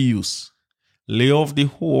emergency use. Lay off the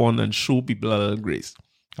horn and show people a little grace.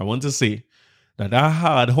 I want to say that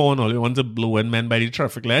hard horn only want to blow when men by the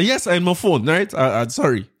traffic light. Yes, I'm my phone, right? I'm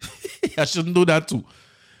sorry. I shouldn't do that too.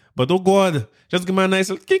 But oh God, just give me a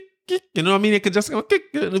nice little kick. You know what I mean? You could just go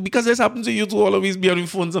kick, because this happens to you too. Always be on your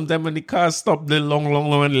phone sometime when the car stop the long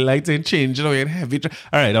and the lights ain't change, and heavy. All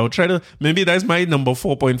right, I'll try to, maybe that's my number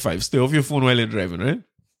 4.5. Stay off your phone while you're driving, right?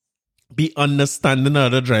 Be understanding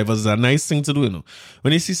other drivers is a nice thing to do,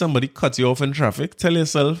 When you see somebody cut you off in traffic, tell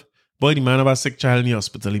yourself, boy, the man have a sick child in the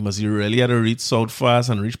hospital. He must really have to reach South fast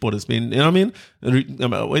and reach Port of Spain. You know what I mean?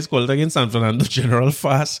 What is called again? San Fernando General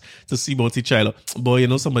fast to see about the child. Boy,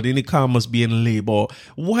 somebody in the car must be in labor.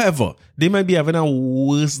 Whatever. They might be having a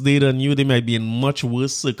worse day than you. They might be in much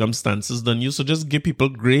worse circumstances than you. So just give people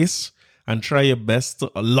grace and try your best to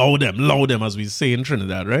allow them, as we say in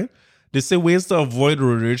Trinidad, right? They say ways to avoid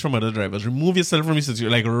road rage from other drivers. Remove yourself from the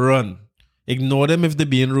situation, like run. Ignore them if they're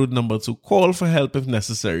being rude. Number 2, call for help if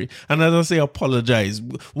necessary. And as I say, apologize.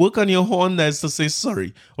 Work on your horn, that is to say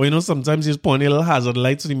sorry. Or sometimes you just point a little hazard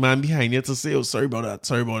light to the man behind you to say, oh, sorry about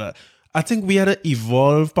that. I think we had to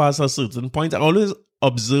evolve past a certain point. I always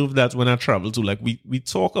observe that when I travel too. Like we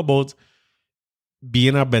talk about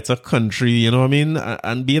being a better country, you know what I mean?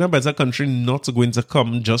 And being a better country not going to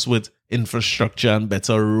come just with infrastructure and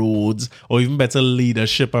better roads or even better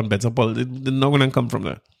leadership and better politics. They're not going to come from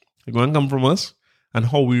there. They're going to come from us and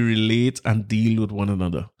how we relate and deal with one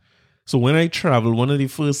another. So when I travel, one of the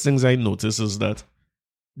first things I notice is that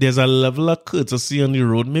there's a level of courtesy on the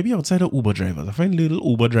road, maybe outside of Uber drivers. I find little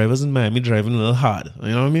Uber drivers in Miami driving a little hard. You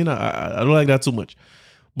know what I mean? I don't like that too much.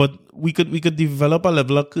 But we could develop a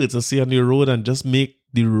level of courtesy on the road and just make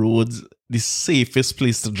the roads the safest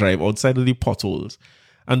place to drive outside of the potholes.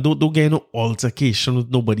 And don't get no altercation with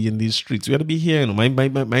nobody in these streets. We got to be here. My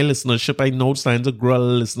listenership, I know it's starting to grow a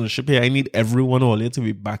listenership here. I need everyone all here to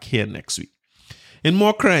be back here next week. In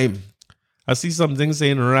more crime, I see something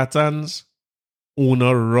saying Rattan's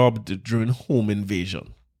owner robbed during home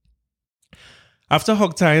invasion. After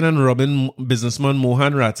hogtying and robbing businessman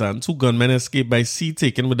Mohan Rattan, 2 gunmen escaped by sea,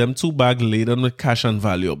 taking with them 2 bags laden with cash and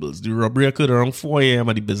valuables. The robbery occurred around 4 a.m.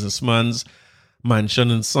 at the businessman's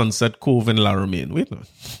mansion in Sunset Cove in Laramie. Wait no.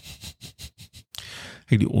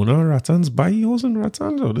 Hey, the owner of Rattans buy house in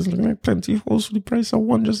Rattans. Oh, this looking like plenty of house for the price of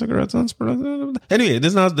one, just like Rattans. Anyway,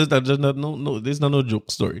 this is not no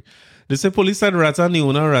joke story. They say police said Rattan, the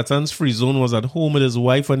owner of Rattan's free zone, was at home with his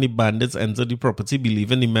wife when the bandits entered the property,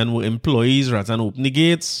 believing the men were employees. Rattan opened the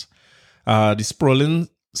gates. The sprawling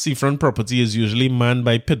seafront property is usually manned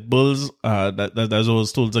by pit bulls. That's what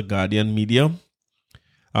was told to Guardian Media.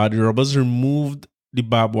 The robbers removed the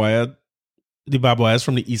barbed wires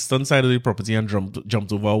from the eastern side of the property and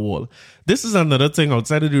jumped over a wall. This is another thing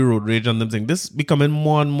outside of the road rage and them thing. This is becoming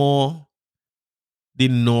more and more the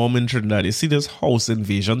norm in Trinidad. You see this house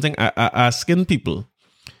invasion thing. I asking people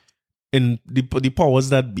in the powers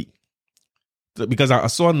that be. Because I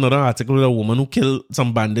saw another article with a woman who killed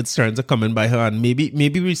some bandits trying to come in by her, and maybe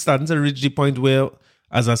we're starting to reach the point where,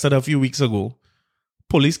 as I said a few weeks ago,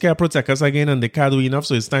 police can't protect us again and they can't do enough,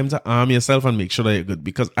 so it's time to arm yourself and make sure that you're good.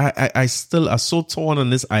 Because I still are so torn on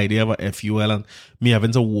this idea of a FUL and me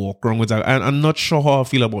having to walk around with that. And I'm not sure how I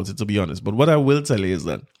feel about it, to be honest. But what I will tell you is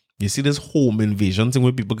that you see this home invasion thing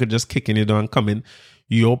where people could just kick in your door and come in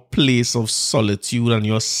your place of solitude and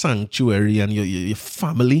your sanctuary and your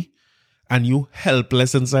family, and you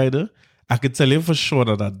helpless inside her. I could tell you for sure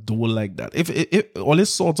that I don't like that. If all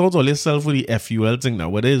this sort out all yourself with the FUL thing now,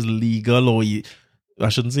 whether it's legal or I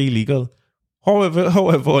shouldn't say illegal. However,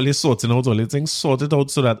 all you're sorting out all the things, sort it out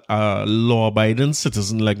so that a law-abiding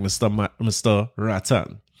citizen like Mr.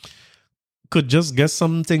 Rattan could just get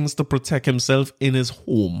some things to protect himself in his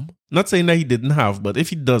home. Not saying that he didn't have, but if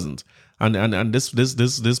he doesn't, and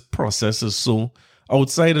this process is so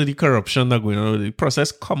outside of the corruption that's going on, the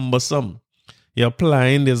process cumbersome. You're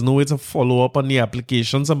applying, there's no way to follow up on the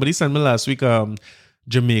application. Somebody sent me last week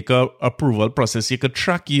Jamaica approval process. You could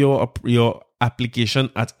track your application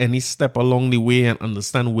at any step along the way and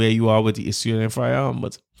understand where you are with the issue of firearm.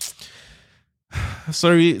 But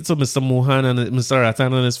sorry to Mr. Mohan and Mr.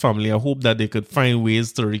 Rattan and his family. I hope that they could find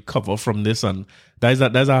ways to recover from this, and that's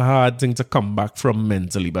a hard thing to come back from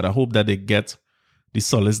mentally. But I hope that they get the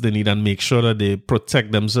solace they need and make sure that they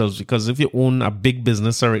protect themselves, because if you own a big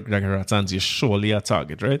business like Rattan's, you're surely a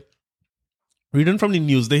target, right? Reading from the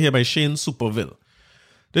Newsday here by Shane Superville.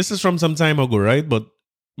 This is from some time ago, right? But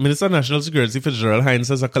Minister of National Security Fitzgerald Hines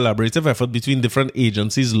says a collaborative effort between different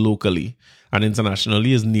agencies locally and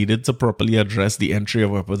internationally is needed to properly address the entry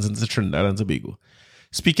of weapons into Trinidad and Tobago.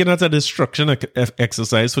 Speaking at a destruction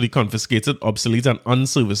exercise for the confiscated, obsolete and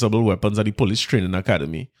unserviceable weapons at the Police Training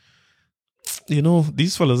Academy. You know,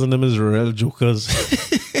 these fellas and them is real jokers.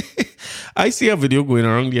 I see a video going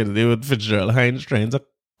around the other day with Fitzgerald Hines trying to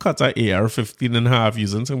cut an AR-15 in half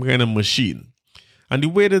using some kind of machine. And the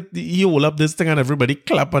way that he hold up this thing and everybody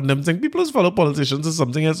clap on them thing, people just follow politicians or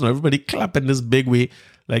something else. Now everybody clap in this big way.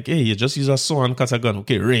 Like, hey, you just use a saw and cut a gun.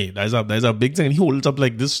 Okay, Ray, that's a big thing. And he holds up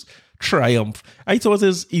like this triumph. I thought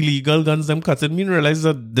his illegal guns them cutting. Me realize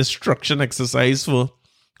it's a destruction exercise for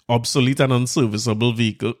obsolete and unserviceable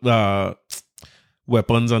vehicle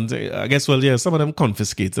weapons. And I guess, well, yeah, some of them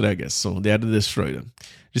confiscated, I guess. So they had to destroy them.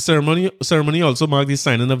 The ceremony also marked the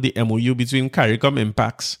signing of the MOU between CARICOM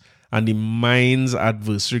Impacts and the Mines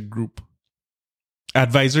Advisory Group,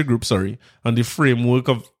 on the framework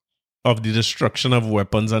of the destruction of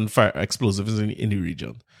weapons and fire explosives in the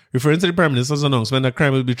region. Referring to the Prime Minister's announcement that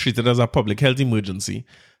crime will be treated as a public health emergency,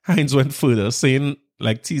 Hines went further, saying,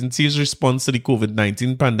 like TNT's response to the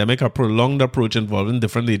COVID-19 pandemic, a prolonged approach involving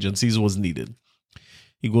different agencies was needed.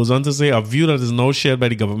 He goes on to say, a view that is now shared by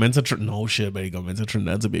the government of Trinidad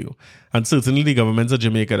and Tobago, and certainly the government of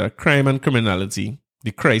Jamaica, that crime and criminality,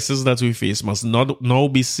 the crisis that we face, must not now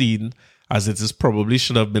be seen as it is probably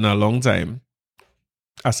should have been a long time.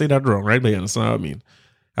 I say that wrong, right? But you understand what I mean?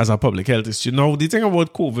 As a public health issue. Now, the thing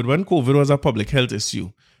about COVID, when COVID was a public health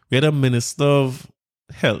issue, we had a Minister of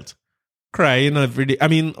Health crying every day. I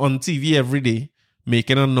mean, on TV every day,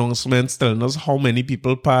 making announcements, telling us how many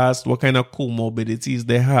people passed, what kind of comorbidities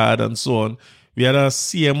they had, and so on. We had a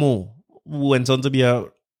CMO who went on to be a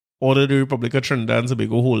Order of the Republic of Trinidad and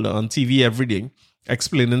Tobago holder on TV every day,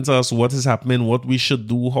 explaining to us what is happening, what we should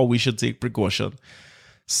do, how we should take precaution.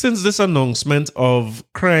 Since this announcement of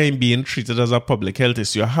crime being treated as a public health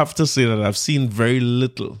issue, I have to say that I've seen very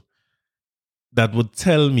little that would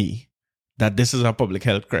tell me that this is a public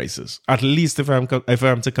health crisis. At least if I'm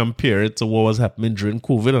to compare it to what was happening during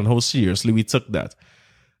COVID and how seriously we took that.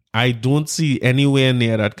 I don't see anywhere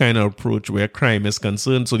near that kind of approach where crime is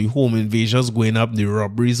concerned. So the home invasions going up, the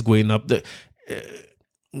robberies going up, the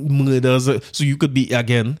murders. So you could be,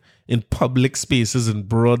 again, in public spaces in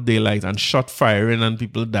broad daylight and shot firing and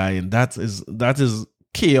people dying. That is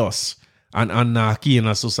chaos. and anarchy in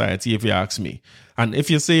a society, if you ask me. And if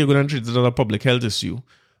you say you're going to treat it as a public health issue,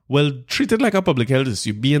 well, treat it like a public health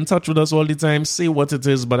issue. Be in touch with us all the time. Say what it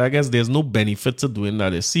is. But I guess there's no benefit to doing that.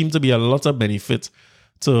 There seems to be a lot of benefit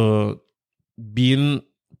to being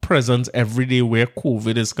present every day where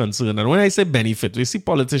COVID is concerned. And when I say benefit, we see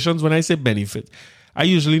politicians, when I say benefit, I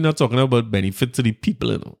usually not talking about benefit to the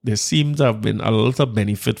people. You know. There seems to have been a lot of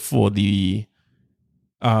benefit for the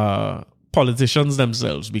politicians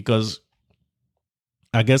themselves, because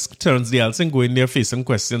I guess Terence Nielsen going there facing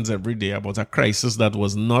questions every day about a crisis that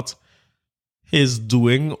was not his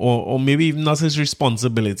doing, or maybe even not his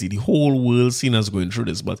responsibility. The whole world seen us going through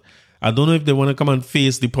this, but I don't know if they want to come and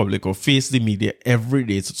face the public or face the media every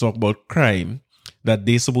day to talk about crime that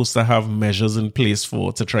they're supposed to have measures in place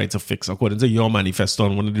for to try to fix, according to your manifesto,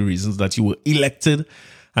 and one of the reasons that you were elected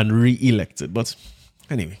and re-elected. But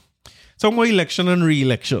anyway, talking about election and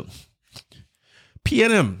re-election.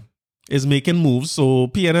 PNM is making moves. So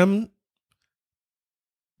PNM,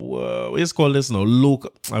 what is called this now?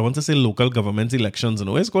 I want to say local government elections.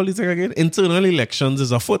 What is called this again? Internal elections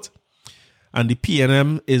is afoot. And the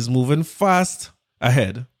PNM is moving fast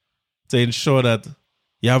ahead to ensure that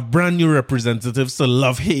you have brand new representatives to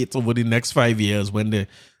love hate over the next 5 years when they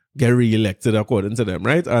get re-elected, according to them,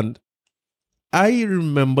 right? And I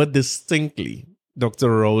remember distinctly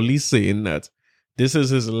Dr. Rowley saying that this is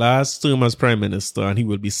his last term as Prime Minister and he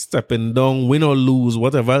will be stepping down, win or lose,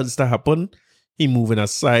 whatever is to happen. He moving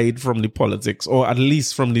aside from the politics, or at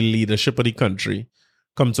least from the leadership of the country,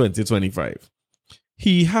 come 2025.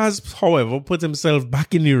 He has, however, put himself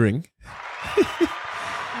back in the ring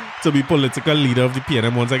to be political leader of the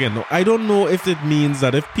PNM once again. Now, I don't know if it means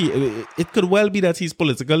that it could well be that he's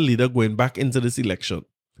political leader going back into this election.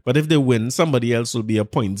 But if they win, somebody else will be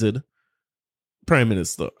appointed Prime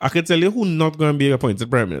Minister. I can tell you who not going to be appointed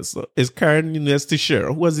Prime Minister is Karen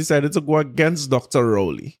Nunes-Teixeira, who has decided to go against Dr.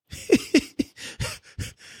 Rowley.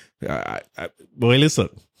 Boy, listen.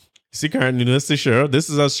 See, Karen Nunes-Teixeira, this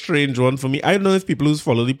is a strange one for me. I don't know if people who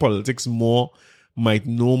follow the politics more might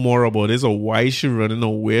know more about this, or why she running,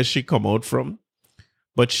 or where she come out from.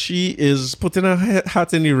 But she is putting her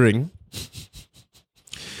hat in the ring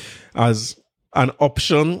as an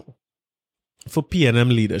option for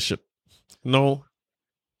PNM leadership. Now,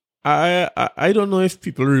 I don't know if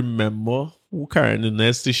people remember who Karen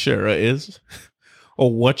Nunes-Teixeira is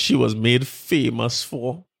or what she was made famous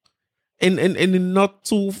for. In the not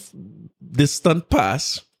too distant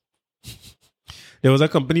past, there was a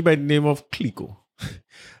company by the name of Clico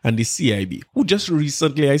and the CIB, who just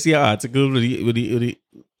recently, I see an article with the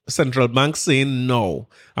central bank saying no,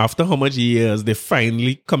 after how much years, they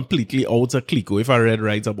finally completely out of Clico, if I read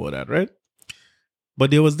right about that, right?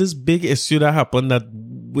 But there was this big issue that happened that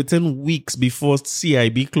within weeks before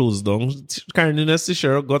CIB closed down, Karen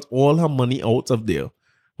Nunes-Teixeira got all her money out of there,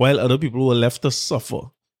 while other people were left to suffer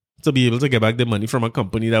to be able to get back the money from a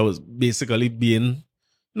company that was basically being,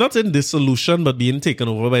 not in dissolution, but being taken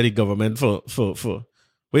over by the government for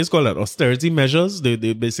what is called that, austerity measures. They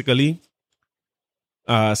basically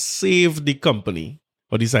saved the company,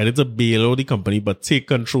 or decided to bail out the company, but take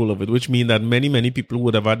control of it, which means that many people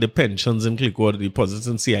would have had the pensions in Clico or the deposits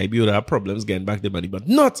in CIB would have problems getting back the money, but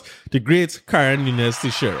not the great Karen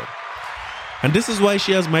Nunes-Teixeira. And this is why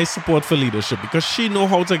she has my support for leadership, because she knows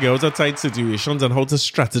how to get out of tight situations and how to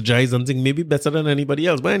strategize and think maybe better than anybody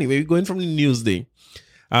else. But anyway, we're going from the Newsday.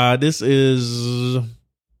 This is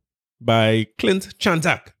by Clint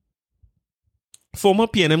Chantak. Former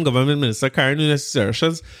PNM government minister Karen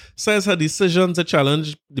Nunes-Teixeira says her decision to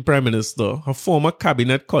challenge the Prime Minister, her former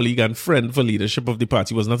cabinet colleague and friend for leadership of the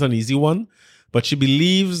party, was not an easy one, but she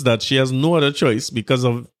believes that she has no other choice because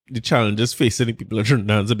of the challenges facing the people of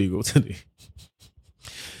Trinidad and Tobago today.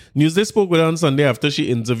 Newsday spoke with her on Sunday after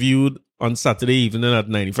she interviewed on Saturday evening at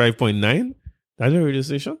 95.9. That's a radio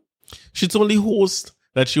station. She told the host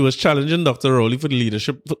that she was challenging Dr. Rowley for the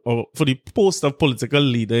leadership, or for the post of political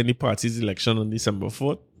leader in the party's election on December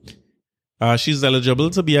 4th. She's eligible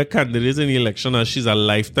to be a candidate in the election as she's a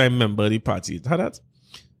lifetime member of the party. That.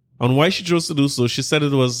 On why she chose to do so, she said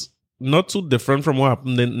it was not too different from what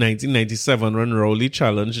happened in 1997 when Rowley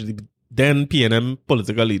challenged the then PNM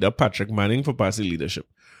political leader Patrick Manning for party leadership.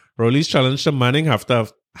 Rowley's challenge to Manning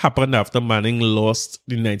happened after Manning lost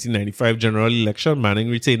the 1995 general election. Manning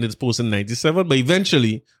retained his post in 1997, but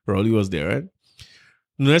eventually Rowley was there, right?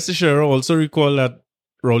 Nunes-Teixeira also recalled that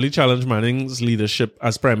Rowley challenged Manning's leadership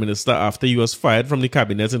as Prime Minister after he was fired from the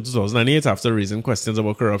cabinet in 2008 after raising questions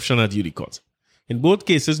about corruption at UDCOT. In both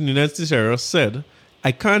cases, Nunes-Teixeira said,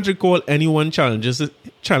 "I can't recall anyone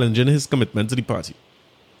challenging his commitment to the party."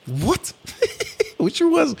 What? Which he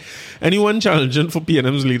was. Anyone challenging for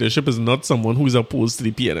PNM's leadership is not someone who is opposed to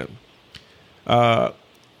the PNM.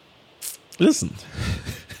 Listen.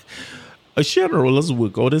 She and Rollers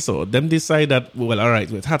work out this out. Them decide that, well, all right,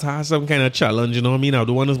 we had to have some kind of challenge, you know what I mean? I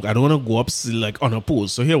don't want to go up like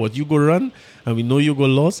unopposed. So here, what you go run, and we know you go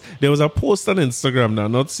lost. There was a post on Instagram now,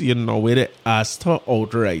 not seeing now, where they asked her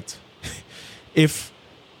outright if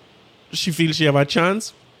she feels she have a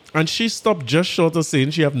chance, and she stopped just short of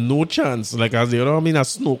saying she have no chance. Like, as you know what I mean, a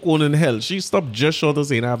snow cone in hell. She stopped just short of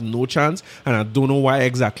saying I have no chance, and I don't know why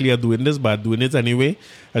exactly I'm doing this, but I'm doing it anyway.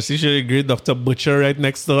 I see she agree Dr. Butcher right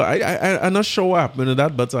next to her. I'm not sure what happened to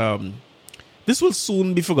that, but this will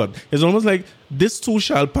soon be forgotten. It's almost like this too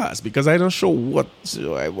shall pass, because I'm not sure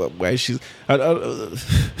why she's...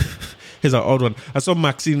 Here's an odd one. I saw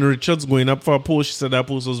Maxine Richards going up for a post. She said that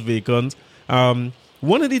post was vacant.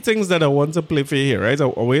 One of the things that I want to play for you here, right? I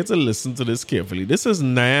want you to listen to this carefully. This is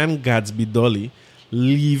Nyan Gadsby-Dolly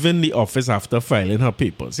leaving the office after filing her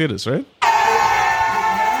papers. Hear this, right?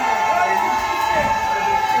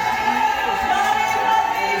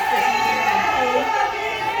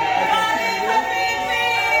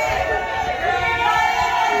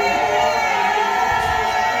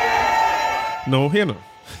 No, here now.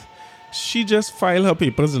 She just filed her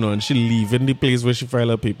papers, and she leaving the place where she filed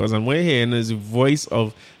her papers. And what we're hearing is the voice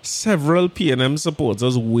of several PNM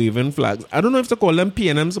supporters waving flags. I don't know if to call them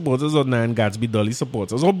PNM supporters or Nyan Gadsby-Dolly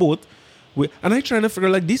supporters or both. And I'm trying to figure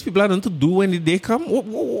like these people are done to do when the day come.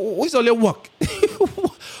 What's all your work?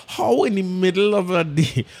 How in the middle of a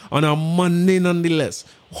day on a Monday nonetheless?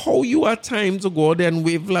 How you have time to go there and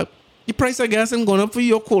wave like the price of gas ain't gone up for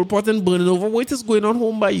your coal pot and burning over? What is going on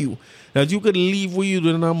home by you? That you could leave what you're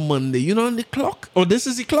doing on Monday. You know, on the clock. Or this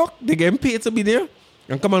is the clock. They getting paid to be there.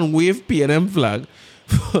 And come and wave PNM flag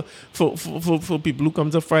for people who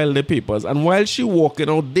come to file their papers. And while she walking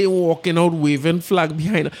out, they walking out waving flag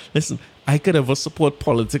behind her. Listen, I could ever support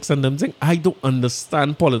politics and them thing. I don't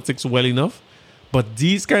understand politics well enough. But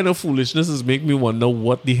these kind of foolishnesses make me wonder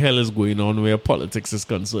what the hell is going on where politics is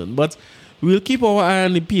concerned. But we'll keep our eye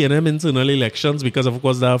on the PNM internal elections because, of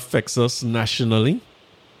course, that affects us nationally.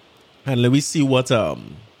 And let me see what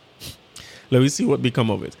become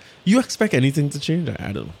of it. You expect anything to change?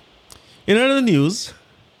 I don't know. In other news,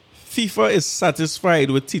 FIFA is satisfied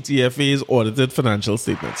with TTFA's audited financial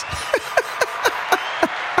statements.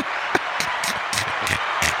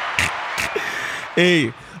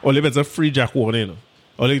 Hey, Ole better free Jack Warner, you know.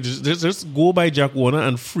 Ole, just go by Jack Warner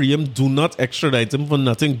and free him. Do not extradite him for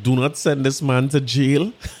nothing. Do not send this man to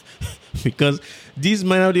jail. Because these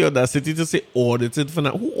men have the audacity to say audited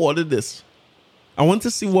finance. Who ordered this? I want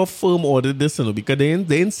to see what firm ordered this, you know, because they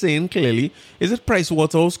ain't saying clearly. Is it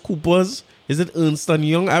PricewaterhouseCoopers? Is it Ernst &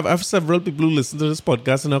 Young? I have several people who listen to this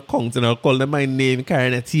podcast and account, and I'll call them by name: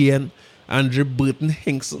 Karen Etienne, Andrew Burton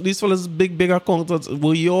Hinks. These fellas, big accountants.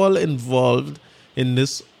 Were you all involved in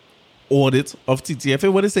this audit of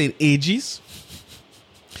TTFA? What are they saying? AGs?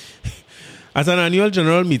 At an annual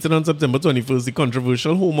general meeting on September 21st, the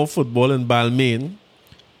controversial home of football in Balmain,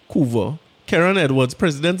 Couva, Karen Edwards,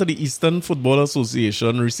 president of the Eastern Football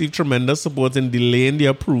Association, received tremendous support in delaying the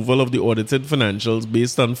approval of the audited financials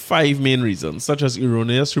based on 5 main reasons, such as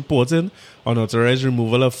erroneous reporting, unauthorized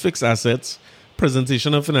removal of fixed assets,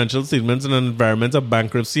 presentation of financial statements in an environment of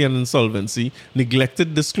bankruptcy and insolvency,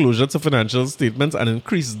 neglected disclosure to financial statements, and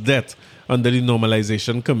increased debt under the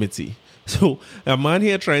normalization committee. So, a man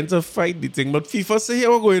here trying to fight the thing, but FIFA say,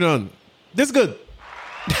 here what's going on. This good.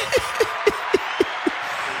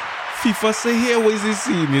 FIFA say, here what is he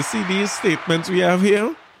seeing? You see these statements we have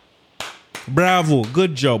here? Bravo,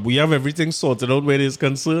 good job. We have everything sorted out where it is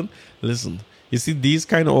concerned. Listen, you see these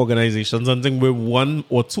kind of organizations, something where 1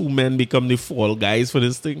 or 2 men become the fall guys for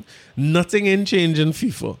this thing. Nothing ain't changing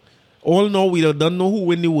FIFA. All now, we don't know who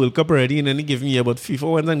win the World Cup already in any given year, but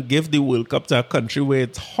FIFA went and gave the World Cup to a country where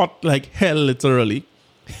it's hot like hell, literally.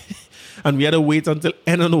 And we had to wait until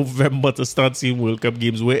end of November to start seeing World Cup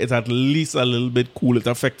games where it's at least a little bit cool. It's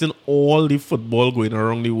affecting all the football going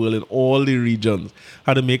around the world in all the regions.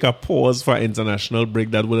 Had to make a pause for international break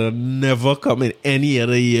that would have never come in any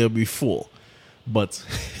other year before. But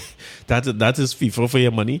that is FIFA for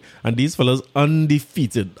your money. And these fellas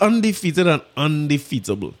undefeated and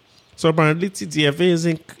undefeatable. So apparently TTFA is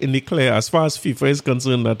in the clear as far as FIFA is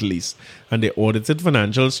concerned, at least. And the audited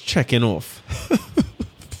financials checking off.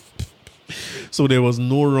 So there was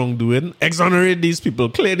no wrongdoing. Exonerate these people.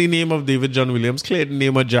 Clear the name of David John Williams. Clear the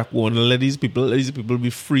name of Jack Warner. Let these people be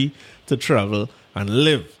free to travel and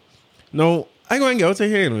live. Now, I'm going to get out of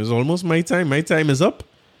here. It's almost my time. My time is up.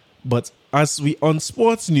 But as we on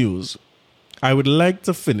sports news, I would like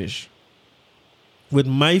to finish with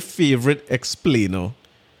my favorite explainer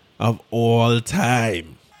of all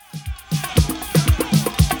time.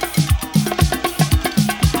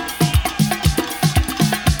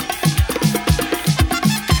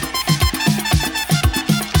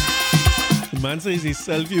 The man says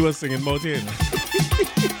himself he was singing about him.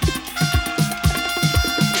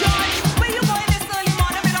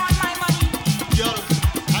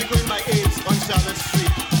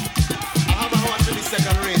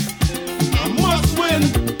 Second race. I must win.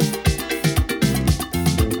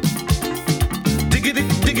 Diggity,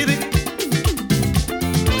 diggity.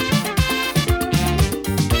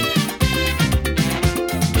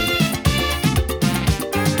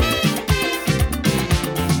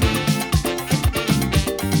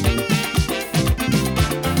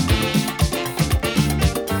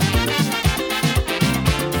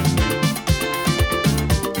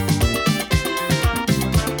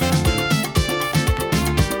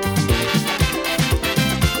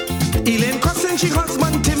 She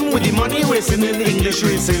husband Tim with the money racing in English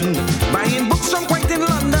racing. Buying books from White in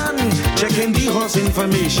London. Checking the horse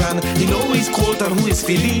information. He know who is Colt and who is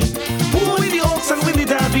Philly. Who with the Oaks and with the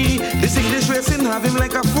Derby. This English racing have him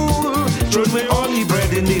like a fool. Throwing away all the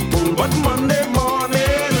bread in the pool. But Monday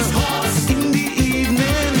morning, in the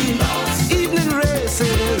evening, evening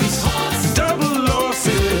races, double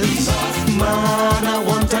losses. Man, I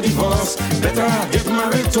want a divorce. Better get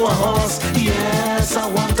married to a horse. Yes, I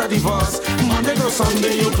want a divorce. Monday to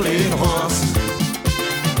Sunday you playing horse.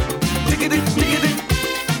 Diggity, diggity,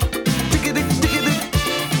 diggity, diggity.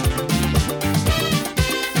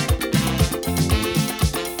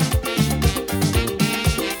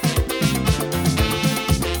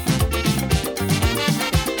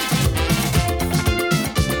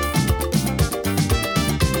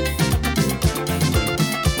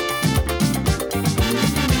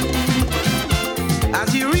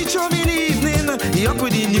 As you reach home in the evening, he up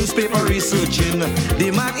with the newspaper researching.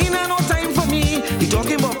 The man in no time for me. He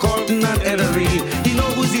talking about Colton and Ellery. He know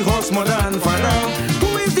who's the horse mother and father.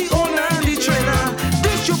 Who is the owner and the trainer?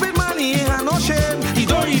 This stupid man, he ain't had no shame. He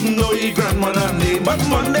don't even know his grandmother name. But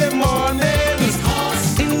Monday morning,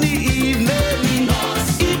 in the evening,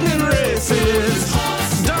 evening races,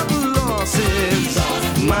 double losses.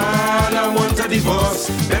 Man, I want a divorce.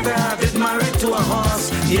 Better get married to a horse.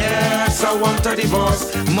 Yes, I want a divorce.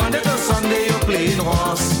 Monday to Sunday you're playing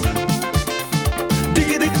horse.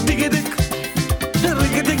 Diggity, diggity,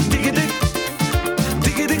 diggity, diggity,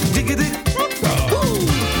 diggity, diggity.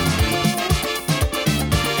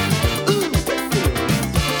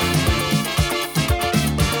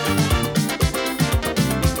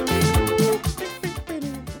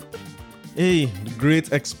 Hey, the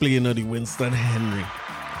great explainer, the Winston Henry.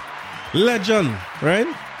 Legend, right?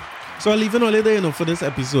 So I'll leave it all there, for this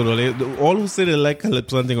episode. All who say they like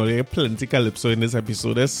Calypso and things, they get plenty Calypso in this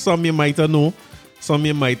episode. There's some you might know, some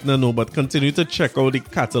you might not know, but continue to check out the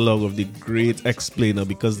catalog of the great explainer,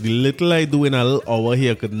 because the little I do in a little hour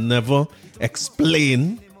here could never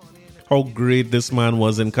explain how great this man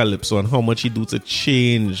was in Calypso and how much he do to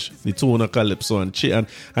change the tone of Calypso and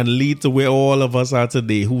lead to where all of us are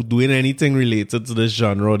today, who doing anything related to this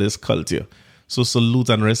genre or this culture. So salute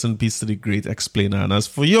and rest in peace to the great explainer. And as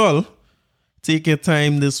for y'all, take your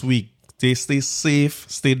time this week. Stay safe,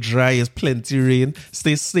 stay dry, there's plenty rain.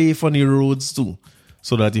 Stay safe on the roads too,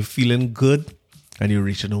 so that you're feeling good and you're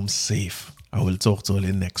reaching home safe. I will talk to you all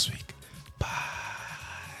in next week.